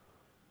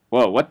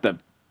 Whoa, what the...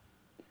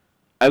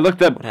 I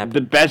looked up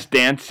the best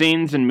dance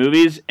scenes in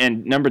movies,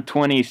 and number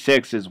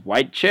 26 is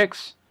White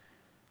Chicks.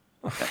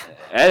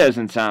 That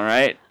doesn't sound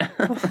right.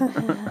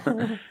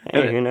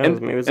 Hey, who knows?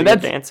 Maybe it's a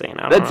good dance scene.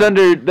 I don't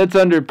know. That's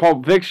under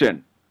Pulp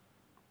Fiction.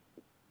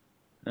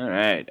 All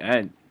right,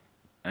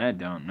 I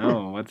don't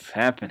know what's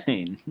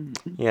happening.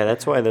 Yeah,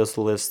 that's why those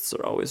lists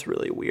are always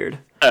really weird.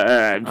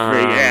 I'd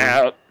freak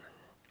out.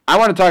 I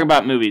want to talk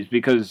about movies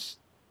because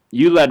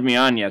you led me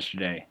on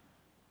yesterday.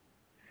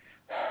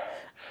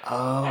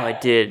 Oh, I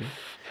did.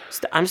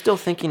 I'm still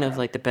thinking of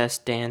like the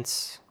best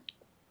dance.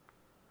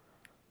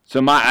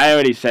 So I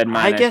already said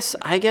mine.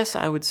 I guess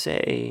I would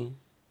say.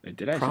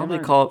 Did I probably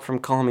say call it from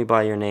Call Me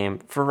by Your Name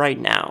for right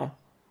now.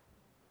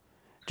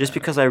 Just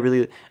because I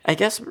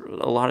guess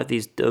a lot of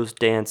those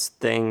dance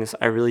things,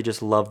 I really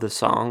just love the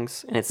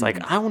songs, and it's like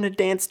I want to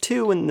dance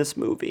too in this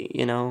movie,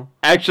 you know.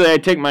 Actually, I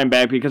take mine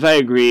back because I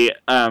agree.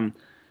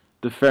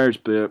 The Ferris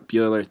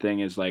Bueller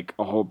thing is like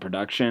a whole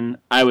production.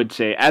 I would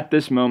say at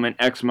this moment,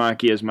 Ex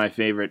Machina is my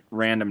favorite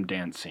random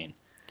dance scene.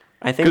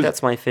 I think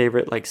that's my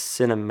favorite like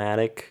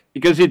cinematic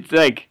because it's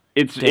like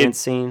dance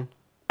scene.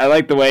 I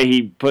like the way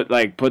he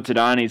puts it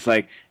on. He's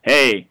like,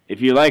 hey,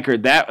 if you like her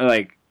that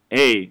like,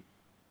 hey,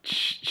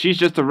 she's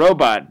just a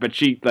robot, but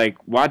she like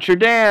watch her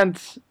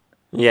dance.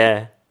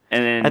 Yeah,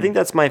 and then I think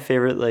that's my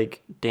favorite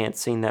like dance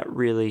scene that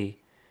really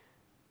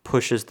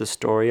pushes the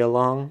story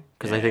along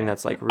because I think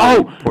that's like really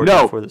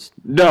important for this.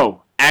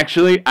 No,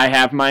 actually, I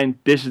have mine.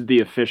 This is the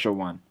official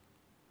one.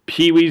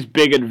 Pee-wee's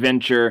Big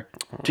Adventure,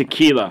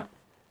 Tequila.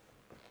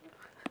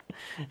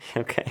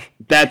 Okay,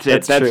 that's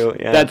it. That's true.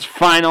 Yeah. That's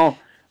final.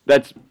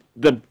 That's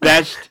the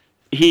best.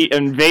 He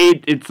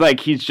invade. It's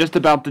like he's just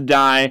about to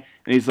die,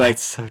 and he's like,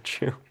 "That's so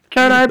true."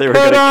 Can I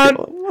put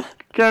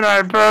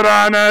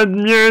on a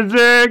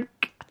music?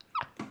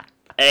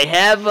 I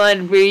have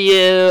one for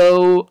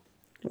you.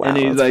 Wow, and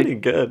he's that's like, pretty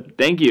good.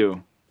 Thank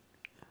you.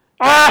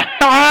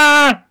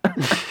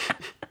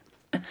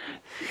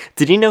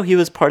 Did you know he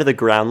was part of the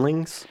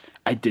Groundlings?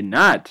 I did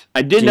not.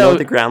 I did Do you know what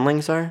the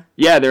Groundlings are?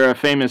 Yeah, they're a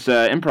famous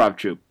improv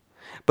troupe.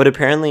 But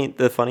apparently,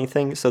 the funny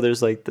thing, so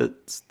there's like the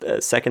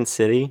Second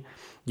City.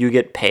 You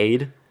get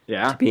paid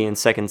to be in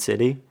Second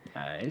City.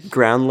 Nice.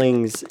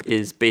 Groundlings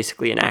is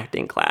basically an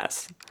acting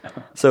class.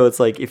 So it's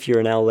like if you're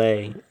in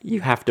LA,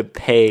 you have to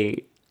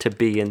pay to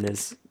be in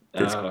this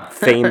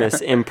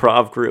famous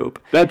improv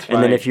group. That's funny.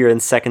 And then if you're in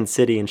Second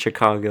City in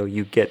Chicago,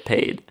 you get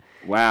paid.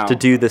 Wow. To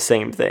do the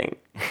same thing.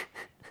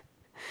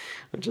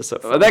 which is so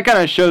funny. Well, that kind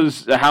of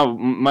shows how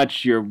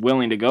much you're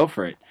willing to go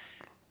for it.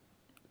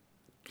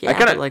 Yeah,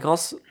 but like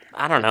also,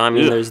 I don't know. I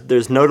mean,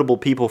 there's notable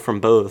people from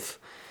both,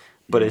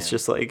 but it's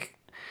just like,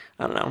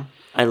 I don't know.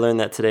 I learned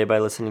that today by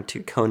listening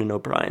to Conan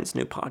O'Brien's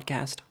new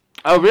podcast.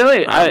 Oh,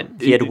 really?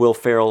 He had Will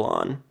Ferrell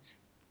on.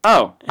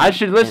 Oh, I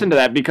should listen to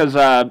that because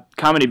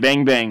Comedy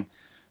Bang Bang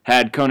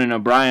had Conan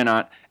O'Brien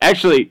on.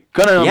 Actually,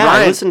 Conan O'Brien... Yeah,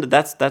 I listened to...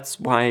 That's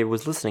why I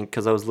was listening,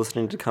 because I was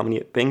listening to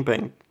Comedy Bang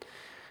Bang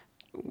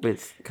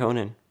with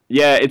Conan.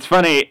 Yeah, it's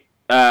funny.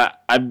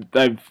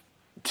 I've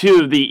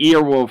two of the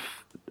Earwolf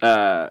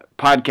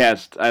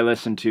podcasts I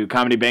listened to,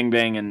 Comedy Bang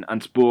Bang and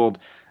Unspooled,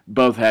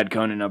 both had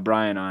Conan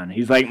O'Brien on.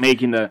 He's like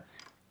making the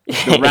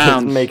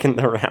rounds. He's making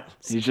the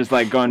rounds. He's just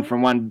like going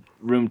from one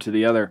room to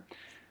the other.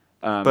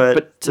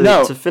 But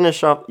to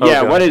finish off... Oh,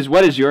 yeah, what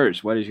is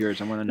yours? What is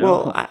yours? I want to know.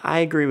 Well, I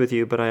agree with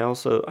you, but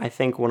I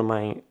think one of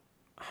my...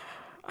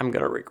 I'm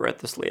going to regret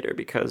this later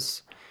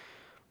because...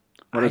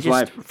 What is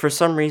life? For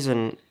some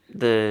reason,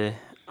 the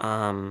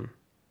Call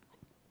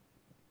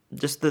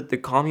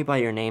Me By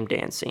Your Name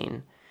dance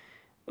scene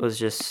was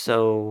just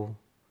so...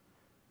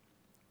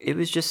 It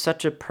was just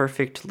such a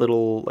perfect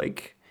little,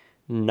 like,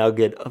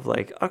 nugget of,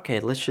 like, okay,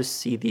 let's just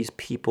see these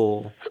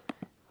people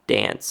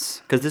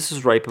dance. Because this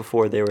was right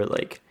before they were,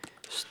 like...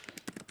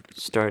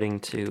 starting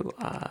to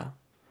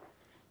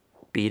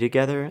be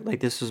together.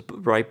 Like, this was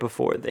right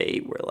before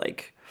they were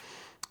like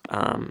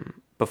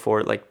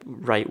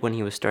right when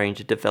he was starting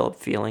to develop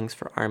feelings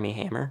for Armie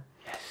Hammer.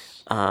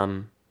 Yes.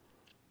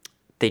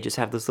 They just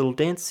have this little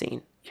dance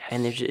scene. Yes.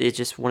 And it's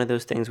just one of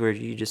those things where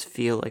you just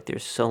feel like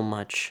there's so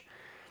much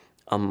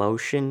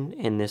emotion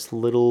in this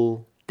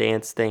little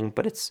dance thing,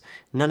 but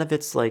none of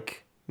it's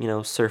like,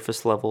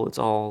 surface level. It's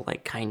all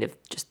like kind of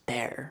just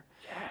there,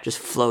 just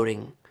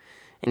floating.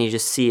 And you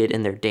just see it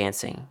in their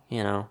dancing,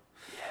 Yes.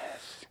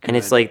 And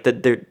it's like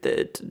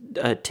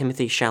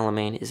Timothy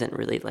Chalamet isn't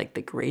really like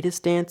the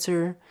greatest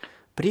dancer,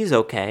 but he's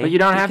okay. But you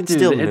don't have to. He can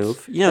still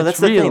move. That's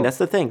the thing. That's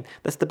the thing.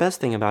 That's the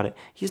best thing about it.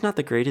 He's not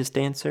the greatest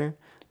dancer,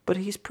 but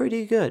he's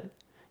pretty good.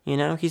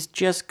 He's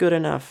just good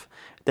enough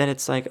that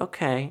it's like,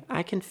 okay,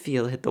 I can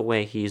feel it the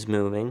way he's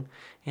moving,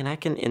 and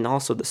and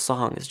also the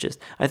song is just.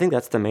 I think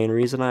that's the main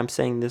reason I'm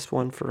saying this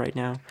one for right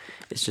now.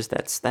 It's just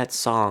that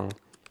song.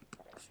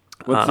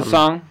 What's the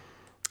song?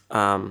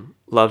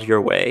 Love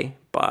Your Way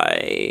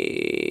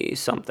by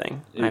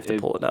something. I have to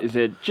pull it up. Is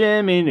it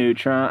Jimmy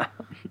Neutron?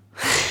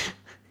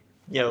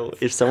 Yo,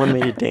 if someone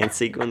made a dance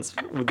sequence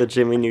with the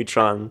Jimmy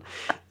Neutron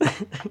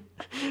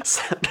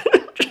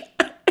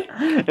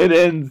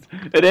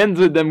it ends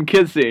with them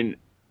kissing,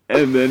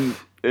 and then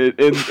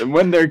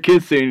when they're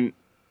kissing,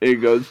 it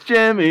goes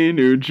Jimmy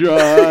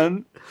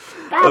Neutron.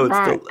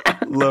 Oh,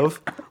 it's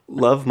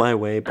Love My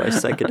Way by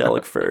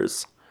Psychedelic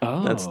Furs.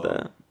 Oh,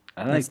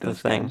 I like the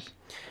thing. Guys.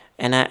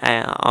 And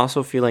I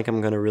also feel like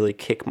I'm going to really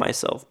kick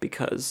myself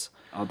because...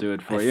 I'll do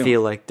it for you. I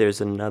feel like there's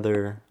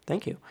another...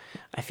 Thank you.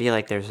 I feel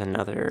like there's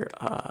another...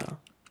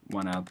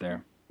 one out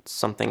there.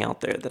 Something out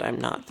there that I'm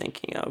not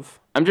thinking of.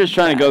 I'm just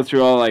trying to go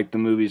through all like the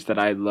movies that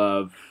I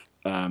love.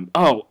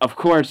 Of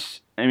course.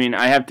 I mean,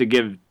 I have to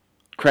give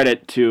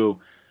credit to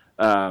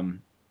The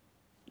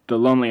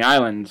Lonely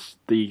Islands,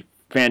 the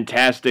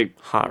fantastic...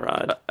 Hot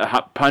Rod.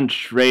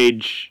 Punch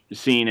Rage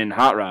scene in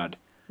Hot Rod.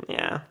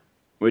 Yeah.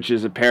 Which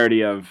is a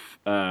parody of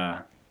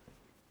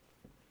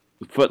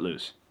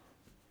Footloose.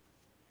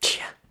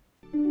 Yeah.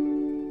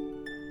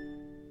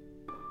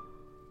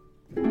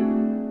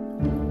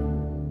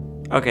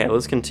 Okay,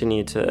 let's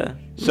continue to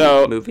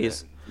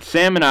movies.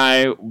 Sam and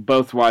I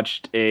both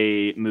watched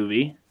a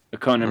movie, a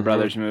Coen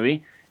Brothers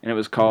movie, and it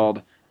was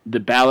called The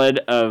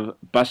Ballad of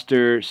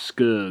Buster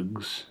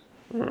Scruggs.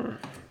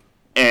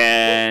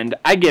 And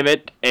I give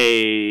it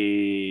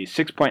a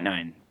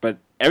 6.9, but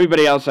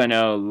everybody else I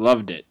know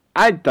loved it.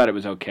 I thought it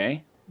was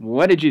okay.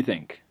 What did you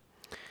think?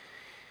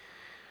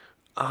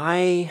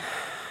 I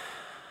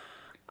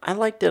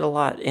liked it a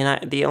lot,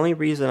 and the only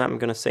reason I'm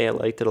going to say I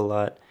liked it a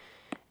lot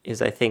is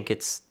I think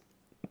it's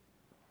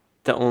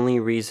the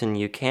only reason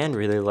you can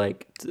really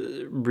like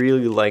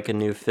a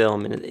new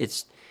film,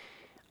 and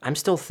I'm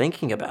still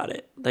thinking about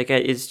it. Like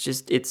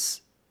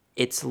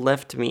it's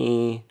left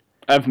me.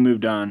 I've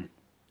moved on.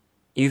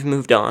 You've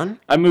moved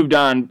on? I moved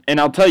on, and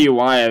I'll tell you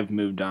why I've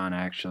moved on.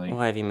 Actually,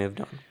 why have you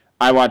moved on?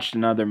 I watched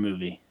another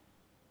movie.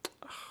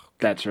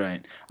 That's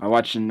right. I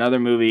watched another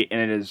movie, and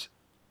it is,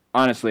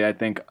 honestly, I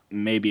think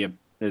maybe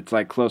it's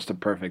like close to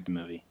perfect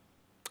movie.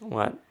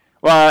 What?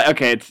 Well,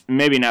 okay, it's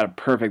maybe not a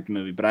perfect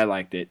movie, but I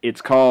liked it. It's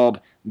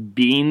called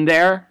Being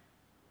There.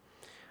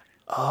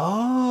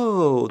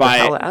 Oh, the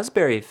Hal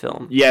Ashbury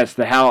film. Yes,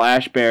 the Hal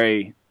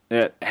Ashbury.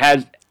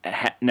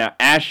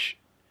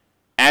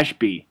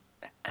 Ashby.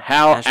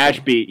 Hal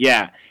Ashby,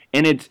 yeah.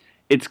 And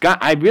it's got.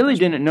 I really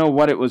didn't know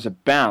what it was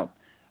about.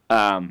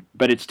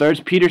 But it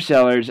stars Peter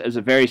Sellers as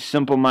a very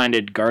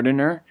simple-minded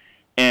gardener,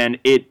 and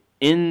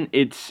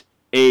it's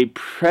a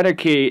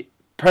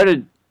predecessor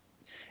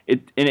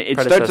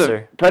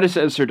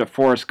to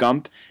Forrest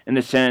Gump in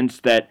the sense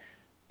that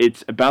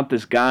it's about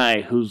this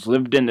guy who's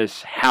lived in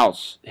this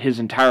house his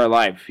entire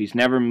life. He's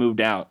never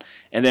moved out.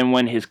 And then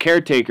when his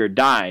caretaker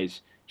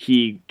dies,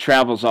 he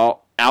travels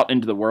all out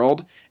into the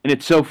world. And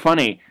it's so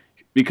funny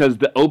because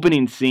the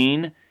opening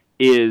scene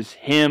is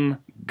him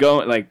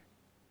going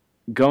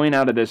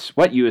out of this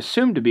what you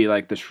assume to be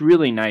like this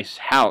really nice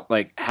house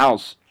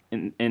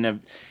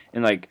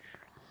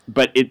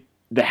but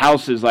the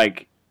house is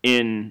like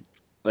in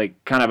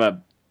like kind of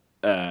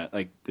a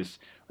like this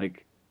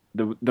like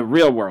the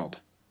real world.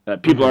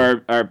 People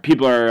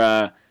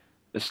are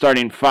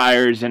starting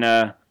fires in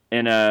a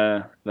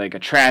like a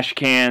trash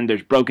can.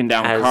 There's broken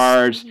down As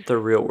cars. the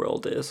real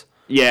world is.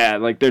 Yeah,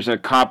 like there's a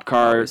cop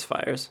car. Always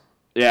fires.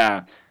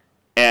 Yeah,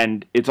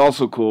 and it's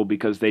also cool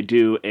because they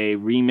do a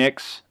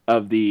remix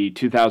of the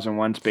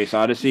 2001: Space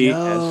Odyssey.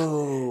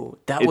 Yo,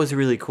 that was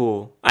really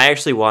cool. I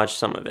actually watched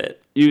some of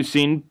it. You've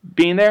seen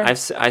Being There? I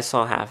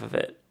saw half of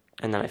it,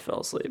 and then I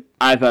fell asleep.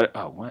 I thought,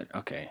 oh, what?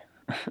 Okay.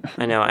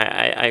 I know.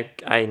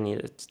 I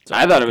needed.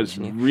 I thought it was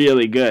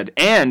really good,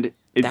 and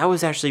that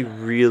was actually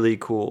really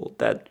cool.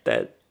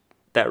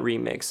 That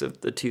remix of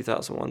the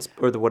 2001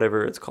 or the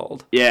whatever it's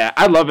called. Yeah,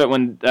 I love it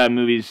when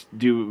movies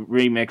do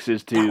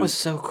remixes to. That was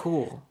so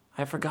cool.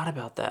 I forgot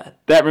about that.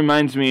 That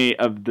reminds me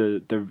of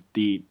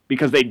the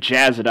because they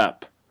jazz it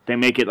up. They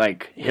make it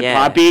like hip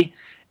hoppy,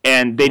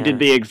 and they did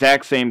the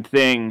exact same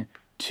thing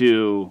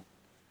to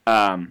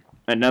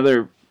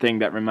another thing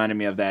that reminded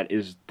me of that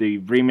is the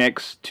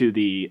remix to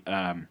the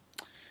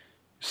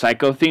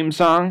Psycho theme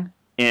song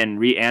in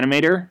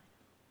Reanimator.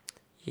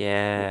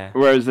 Yeah.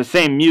 Where it was the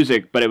same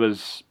music, but it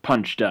was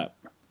punched up.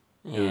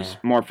 Yeah. It was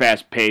more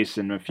fast paced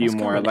and a few That's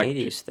more kind of an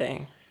electric. 80s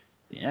thing.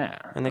 Yeah.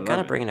 And they're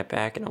kind of bringing it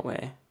back in a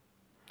way.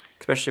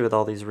 Especially with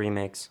all these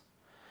remakes.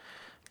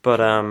 But,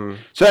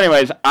 So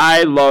anyways,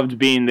 I loved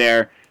Being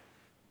There.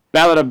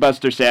 Ballad of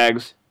Buster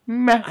Scruggs.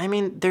 Meh. I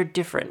mean, they're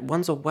different.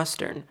 One's a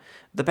Western.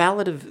 The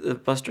Ballad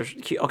of Buster...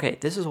 Okay,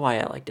 this is why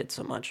I liked it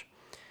so much.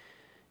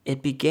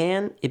 It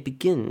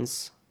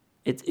begins...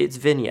 It's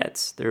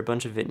vignettes. There are a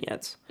bunch of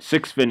vignettes.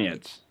 6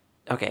 vignettes.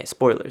 Okay,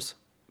 spoilers.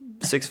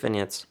 6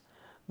 vignettes.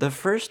 The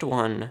first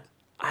one,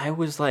 I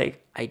was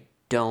like, I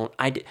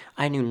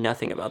knew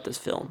nothing about this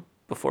film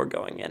before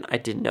going in. I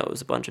didn't know it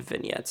was a bunch of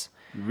vignettes.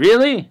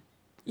 Really?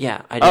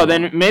 Yeah, I didn't know.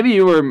 Then maybe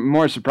you were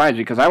more surprised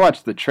because I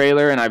watched the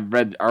trailer and I've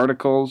read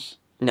articles.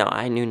 No,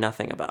 I knew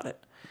nothing about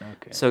it.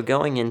 Okay. So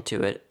going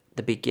into it,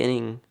 the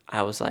beginning,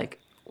 I was like,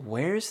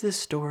 where's this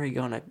story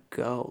gonna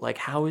go? Like,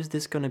 how is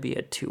this gonna be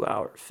a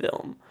 2-hour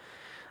film?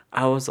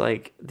 I was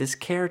like, this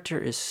character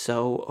is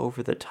so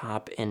over the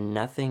top and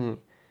nothing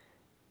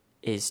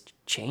is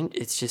changed.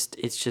 It's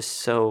just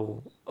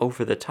so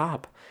over the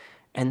top.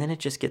 And then it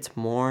just gets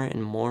more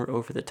and more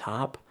over the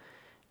top.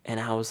 And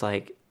I was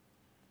like,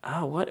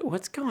 oh,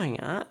 what's going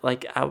on?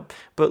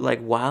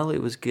 But while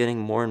it was getting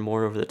more and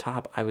more over the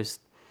top, I was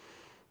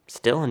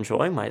still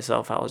enjoying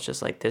myself. I was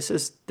just like, this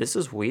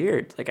is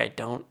weird. Like, I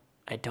don't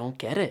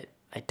get it.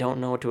 I don't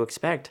know what to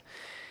expect.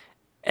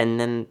 And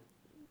then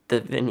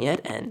the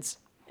vignette ends.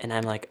 And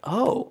I'm like,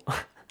 oh,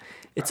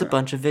 it's a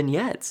bunch of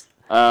vignettes.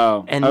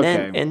 Oh, and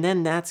okay.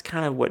 then that's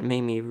kind of what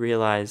made me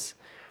realize,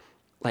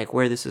 like,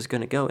 where this is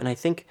going to go. And I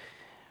think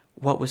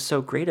what was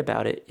so great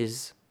about it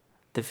is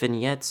the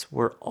vignettes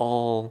were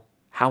all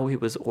how it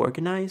was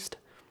organized.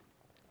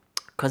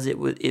 Because it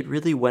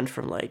really went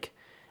from, like,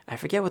 I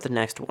forget what the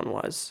next one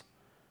was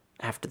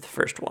after the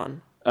first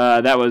one.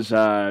 That was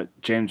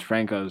James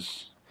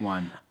Franco's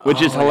one,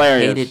 which is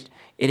hilarious. I hate it.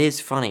 It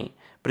is funny,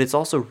 but it's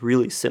also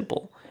really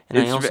simple. And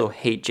I also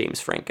hate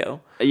James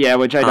Franco. Yeah,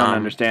 which I don't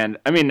understand.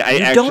 I mean,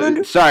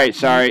 sorry.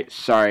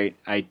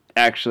 I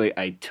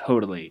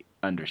totally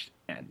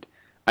understand.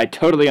 I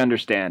totally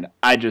understand.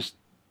 I just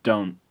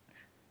don't.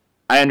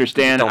 I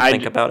understand. Don't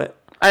think about it.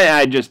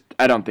 I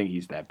don't think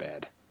he's that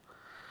bad.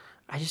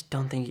 I just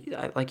don't think,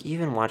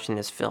 even watching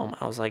this film,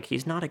 I was like,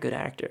 he's not a good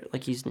actor.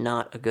 Like, he's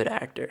not a good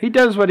actor. He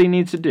does what he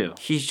needs to do.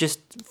 He's just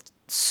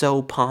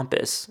so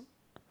pompous.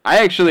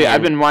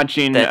 I've been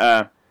watching,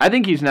 I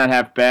think he's not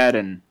half bad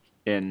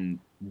in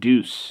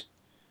Deuce.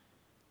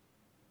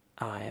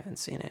 Oh, I haven't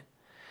seen it.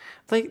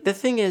 Like, the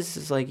thing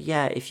is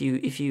yeah, if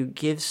you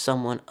give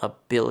someone 1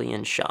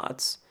 billion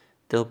shots,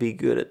 they'll be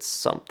good at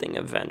something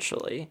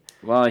eventually.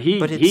 Well, he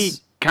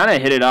kind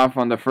of hit it off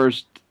on the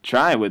first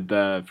try with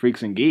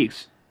Freaks and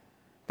Geeks.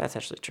 That's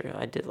actually true.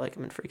 I did like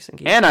him in Freaks and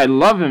Geeks. And I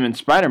love him in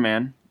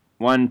Spider-Man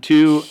 1,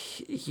 2.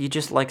 You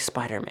just like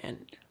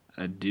Spider-Man.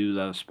 I do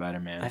love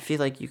Spider-Man. I feel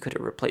like you could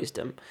have replaced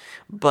him.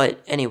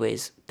 But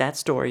anyways, that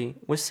story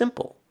was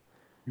simple.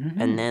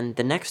 Mm-hmm. And then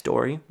the next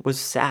story was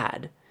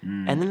sad.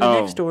 And then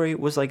the next story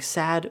was like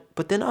sad,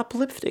 but then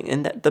uplifting.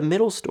 And the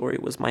middle story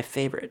was my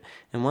favorite.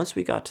 And once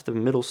we got to the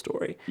middle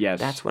story,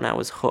 that's when I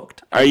was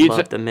hooked. I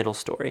loved the middle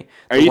story.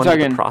 The one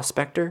with the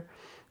prospector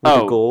with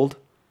the gold.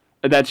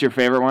 That's your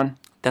favorite one?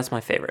 That's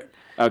my favorite.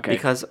 Okay.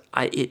 Because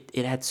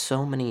it had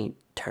so many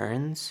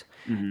turns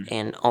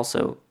and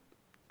also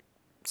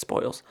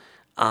spoils.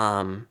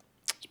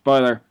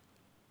 Spoiler.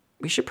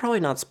 We should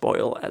probably not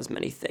spoil as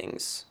many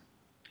things.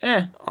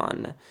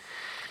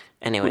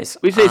 Anyways.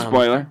 We say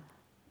spoiler.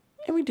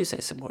 and we do say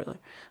spoiler,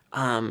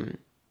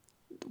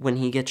 when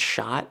he gets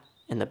shot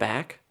in the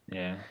back,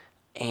 Yeah.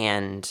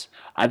 and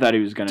I thought he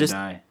was gonna Just-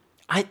 die.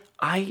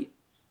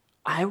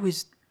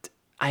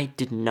 I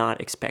did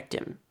not expect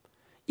him,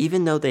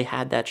 even though they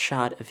had that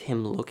shot of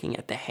him looking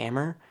at the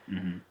hammer,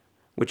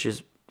 which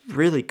is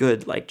really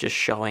good, like just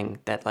showing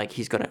that like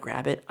he's gonna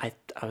grab it. I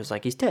was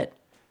like, he's dead.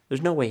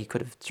 There's no way he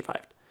could have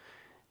survived.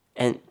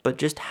 But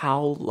just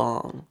how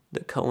long the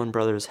Coen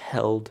brothers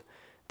held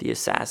the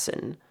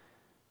assassin,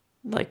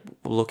 like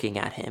looking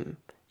at him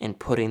and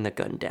putting the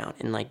gun down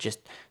and like just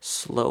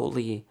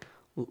slowly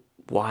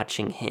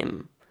watching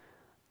him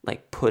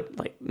like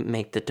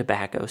make the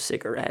tobacco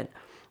cigarette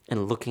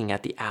and looking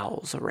at the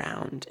owls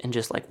around and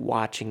just like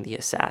watching the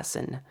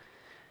assassin,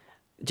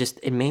 just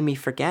it made me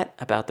forget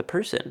about the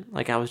person.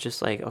 Like I was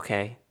just like,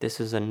 okay, this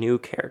is a new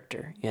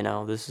character,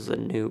 this is a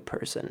new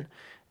person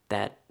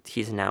that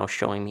he's now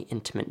showing me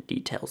intimate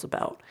details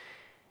about.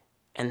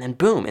 And then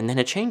boom, and then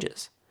it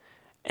changes.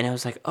 And I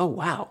was like, oh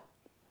wow,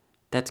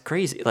 that's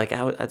crazy. Like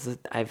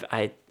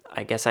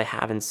I guess I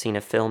haven't seen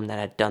a film that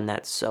had done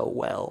that so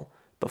well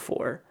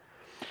before.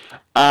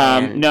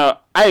 No,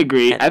 I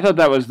agree. I thought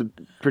that was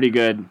pretty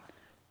good.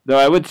 Though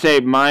I would say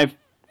my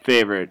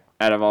favorite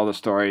out of all the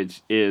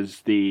stories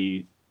is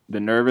the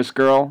nervous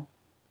girl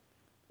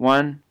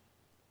one.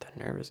 The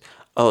nervous.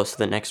 Oh, so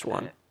the next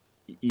one.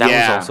 That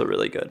was also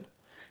really good.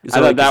 I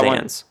thought that one.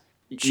 Kazan's.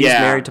 She's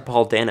married to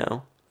Paul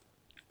Dano.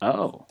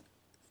 Oh,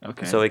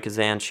 okay. Zoe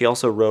Kazan. She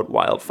also wrote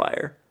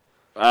Wildfire.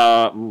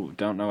 Don't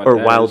know what or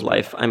that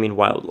Wildlife. is. I mean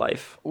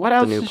Wildlife. What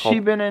else has she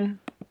been in?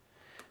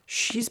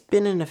 She's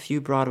been in a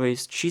few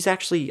Broadways. She's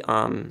actually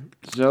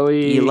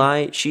Zoe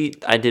Eli.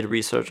 I did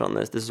research on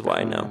this. This is why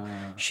I know.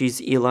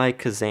 She's Eli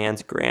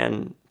Kazan's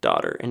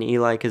granddaughter, and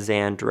Eli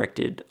Kazan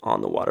directed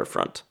On the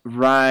Waterfront.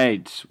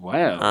 Right.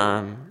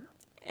 Wow.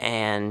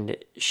 And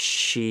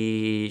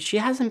she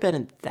hasn't been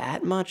in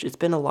that much. It's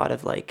been a lot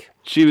of like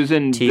she was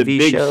in TV The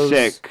Big shows.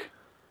 Sick.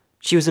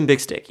 She was in Big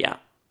Stick, yeah.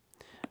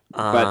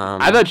 But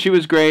I thought she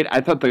was great.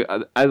 I thought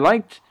I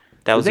liked.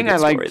 That was the a thing good I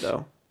liked, story,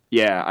 though.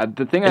 Yeah,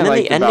 the thing and I then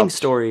liked the ending about,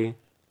 story.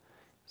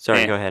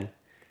 Sorry, go ahead.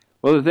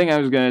 Well, the thing I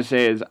was gonna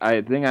say is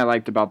the thing I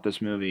liked about this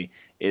movie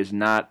is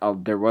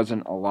there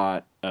wasn't a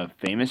lot of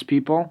famous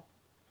people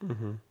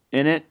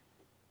in it,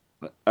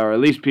 or at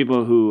least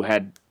people who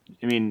had.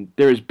 I mean,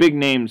 there was big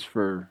names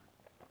for,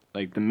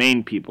 like, the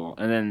main people,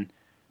 and then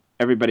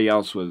everybody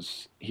else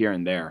was here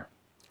and there.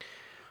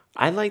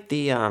 I like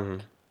the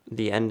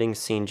ending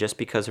scene just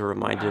because it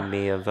reminded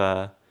me of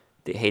the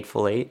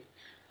Hateful Eight.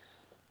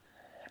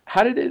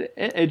 How did it?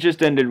 It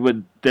just ended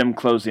with them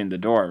closing the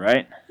door,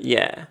 right?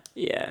 Yeah.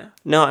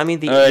 No, I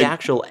mean the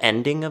actual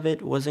ending of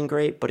it wasn't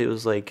great, but it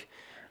was like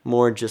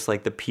more just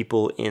like the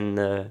people in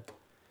the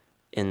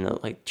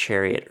like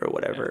chariot or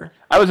whatever.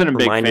 I wasn't a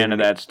big fan of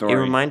that story. It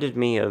reminded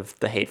me of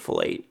the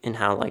Hateful Eight and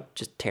how like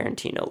just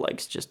Tarantino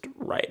likes just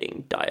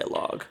writing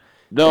dialogue.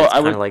 Though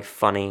I was kind of like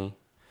funny.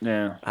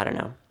 Yeah. I don't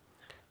know.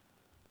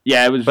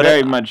 Yeah, it was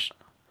very much.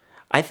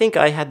 I think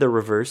I had the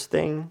reverse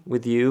thing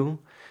with you.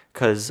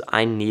 Because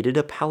I needed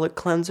a palate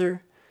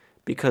cleanser,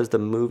 because the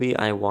movie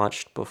I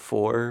watched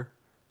before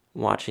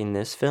watching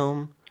this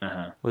film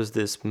was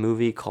this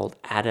movie called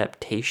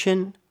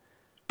Adaptation.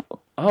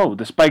 Oh,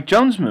 the Spike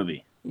Jonze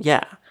movie.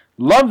 Yeah.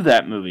 Love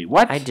that movie.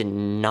 What? I did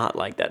not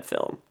like that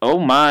film. Oh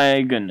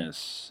my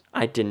goodness.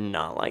 I did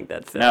not like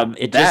that film. Now,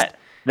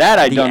 that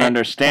I don't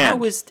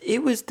understand.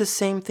 It was the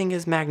same thing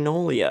as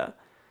Magnolia.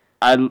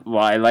 I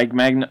like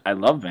I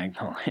love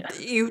Magnolia.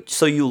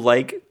 So you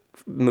like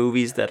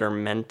movies that are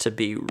meant to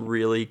be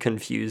really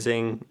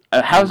confusing.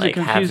 How's it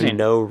confusing? Have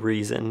no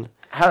reason.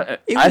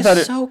 It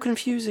was so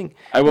confusing.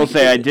 I will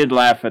say I did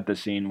laugh at the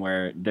scene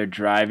where they're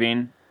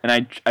driving,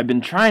 and I've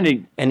been trying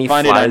to and he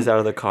find flies out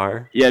of the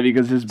car. Yeah,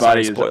 because his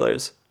body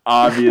is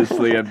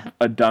obviously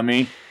a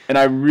dummy, and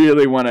I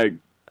really want to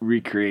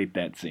recreate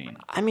that scene.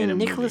 I mean,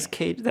 Nicolas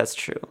Cage. That's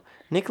true.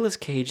 Nicolas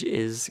Cage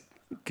is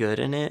good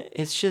in it.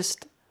 It's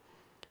just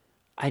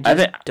I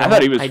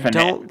thought he was. I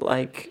don't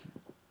like.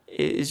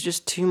 It's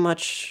just too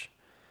much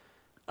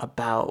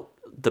about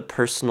the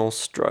personal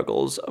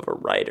struggles of a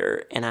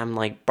writer, and I'm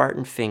like,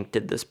 Barton Fink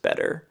did this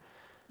better.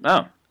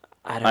 Oh,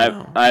 I don't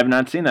know. I have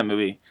not seen that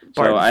movie.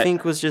 Barton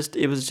Fink was just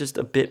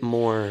a bit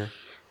more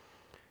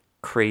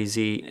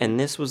crazy, and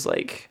this was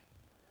like,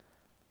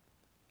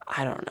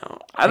 I don't know.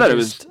 I thought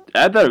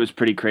it was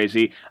pretty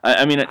crazy.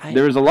 I mean,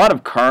 there was a lot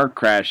of car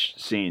crash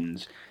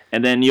scenes,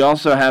 and then you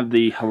also have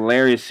the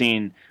hilarious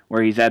scene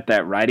where he's at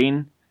that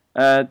writing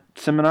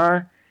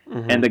seminar.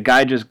 Mm-hmm. And the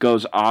guy just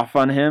goes off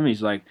on him.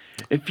 He's like,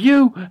 if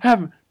you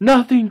have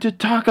nothing to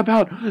talk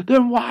about,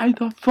 then why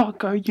the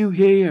fuck are you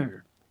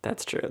here?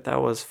 That's true.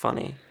 That was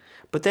funny.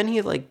 But then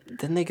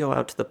then they go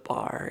out to the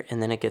bar,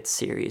 and then it gets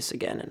serious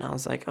again. And I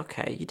was like,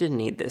 okay, you didn't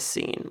need this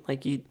scene.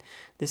 Like,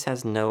 this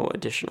has no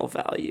additional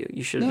value.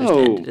 You should have just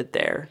ended it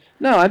there.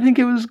 No, I think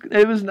it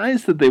was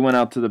nice that they went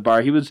out to the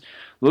bar. He was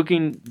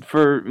looking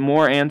for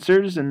more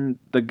answers, and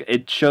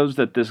it shows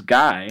that this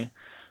guy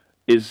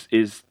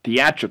is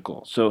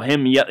theatrical. So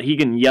he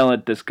can yell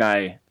at this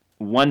guy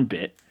one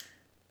bit,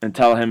 and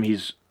tell him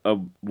he's a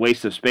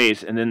waste of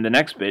space, and then the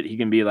next bit he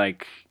can be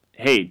like,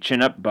 "Hey,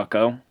 chin up,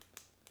 bucko.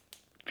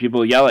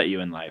 People yell at you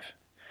in life."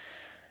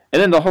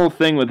 And then the whole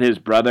thing with his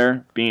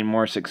brother being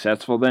more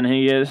successful than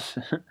he is,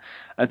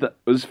 I thought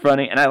it was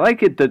funny. And I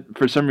like it that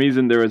for some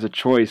reason there was a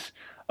choice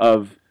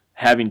of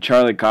having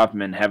Charlie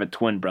Kaufman have a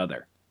twin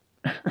brother.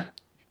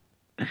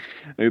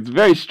 It's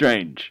very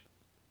strange.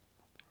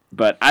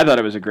 But I thought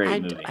it was a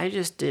great movie. I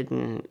just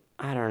didn't,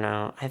 I don't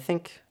know. I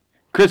think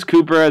Chris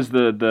Cooper as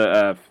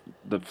the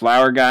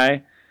flower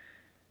guy.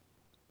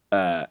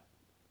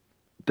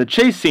 The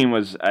chase scene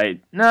was it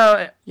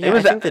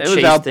was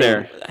out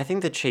there. I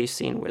think the chase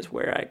scene was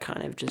where I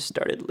kind of just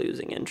started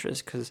losing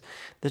interest because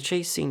the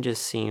chase scene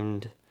just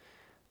seemed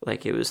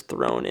like it was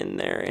thrown in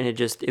there, and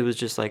it was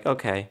just like,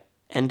 okay,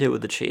 end it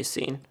with the chase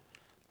scene.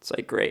 It's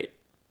like, great,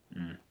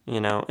 and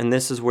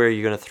this is where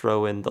you're gonna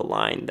throw in the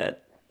line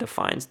that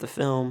defines the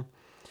film.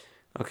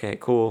 Okay,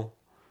 cool,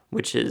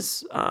 which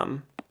is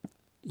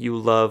you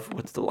love,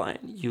 what's the line?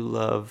 You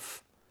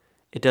love,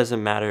 it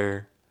doesn't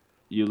matter.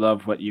 You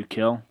love what you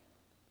kill.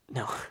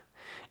 No,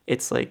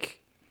 it's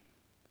like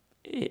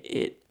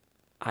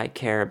I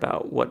care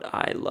about what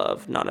I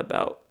love, not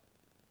about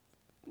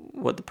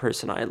what the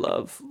person I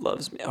love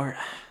loves me, or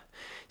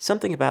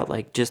something about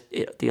like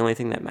the only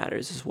thing that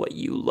matters is what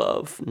you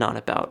love, not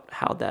about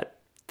how that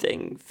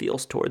thing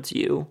feels towards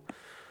you.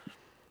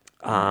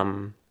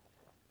 And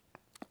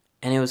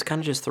it was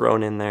kind of just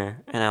thrown in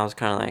there, and I was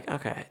kind of like,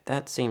 okay,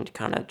 that seemed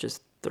kind of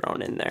just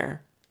thrown in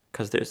there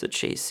because there's a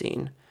chase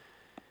scene.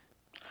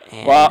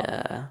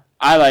 And,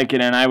 I like it,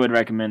 and I would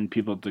recommend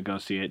people to go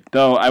see it.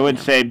 Though I would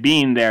say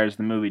Being There is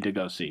the movie to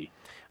go see.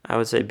 I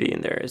would say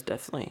Being There is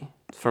definitely,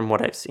 from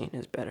what I've seen,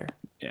 is better.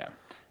 Yeah.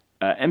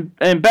 And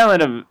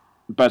Ballad of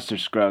Buster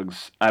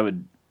Scruggs, I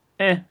would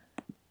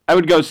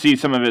go see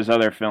some of his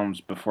other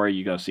films before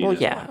you go see this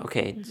one.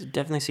 Okay.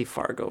 Definitely see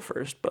Fargo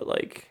first, but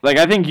like... Like,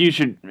 I think you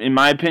should, in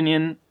my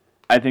opinion,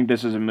 I think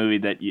this is a movie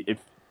that,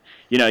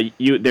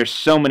 there's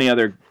so many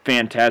other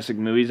fantastic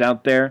movies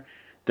out there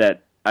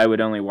that I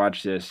would only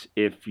watch this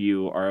if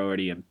you are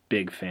already a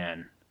big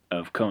fan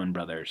of Coen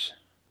Brothers.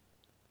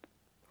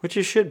 Which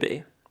you should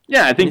be.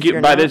 Yeah, I think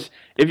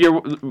if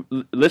you're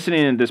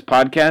listening to this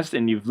podcast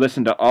and you've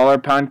listened to all our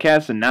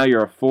podcasts and now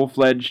you're a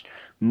full-fledged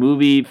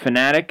movie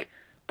fanatic,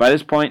 by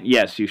this point,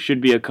 yes, you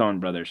should be a Coen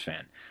Brothers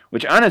fan.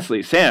 Which,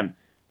 honestly, Sam,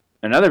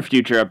 another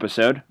future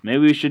episode, maybe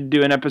we should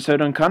do an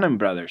episode on Coen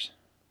Brothers.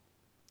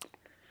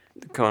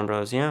 The Coen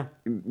Brothers, yeah.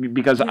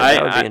 Because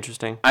that would be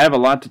interesting. I have a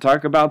lot to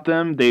talk about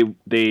them.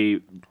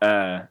 They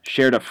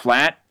shared a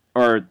flat,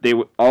 or they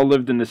all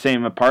lived in the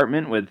same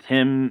apartment with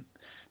him,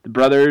 the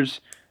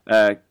brothers,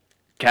 Kate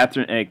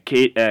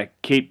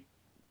Bates.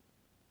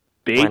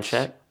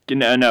 Blanchett?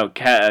 No,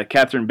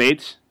 Catherine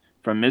Bates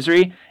from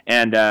Misery,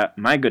 and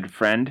my good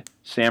friend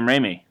Sam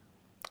Raimi.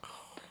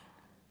 Oh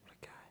my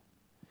God!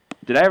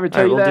 Did I ever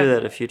tell you that? We'll do that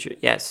in the future.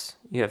 Yes,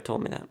 you have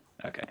told me that.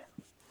 Okay.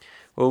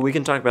 Well, we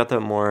can talk about that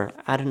more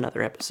at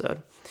another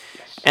episode.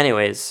 Yes.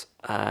 Anyways,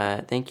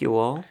 thank you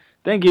all.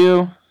 Thank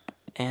you.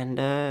 And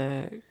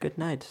good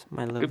night,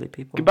 my lovely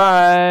people.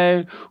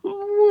 Goodbye.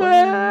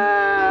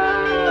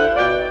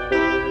 Bye.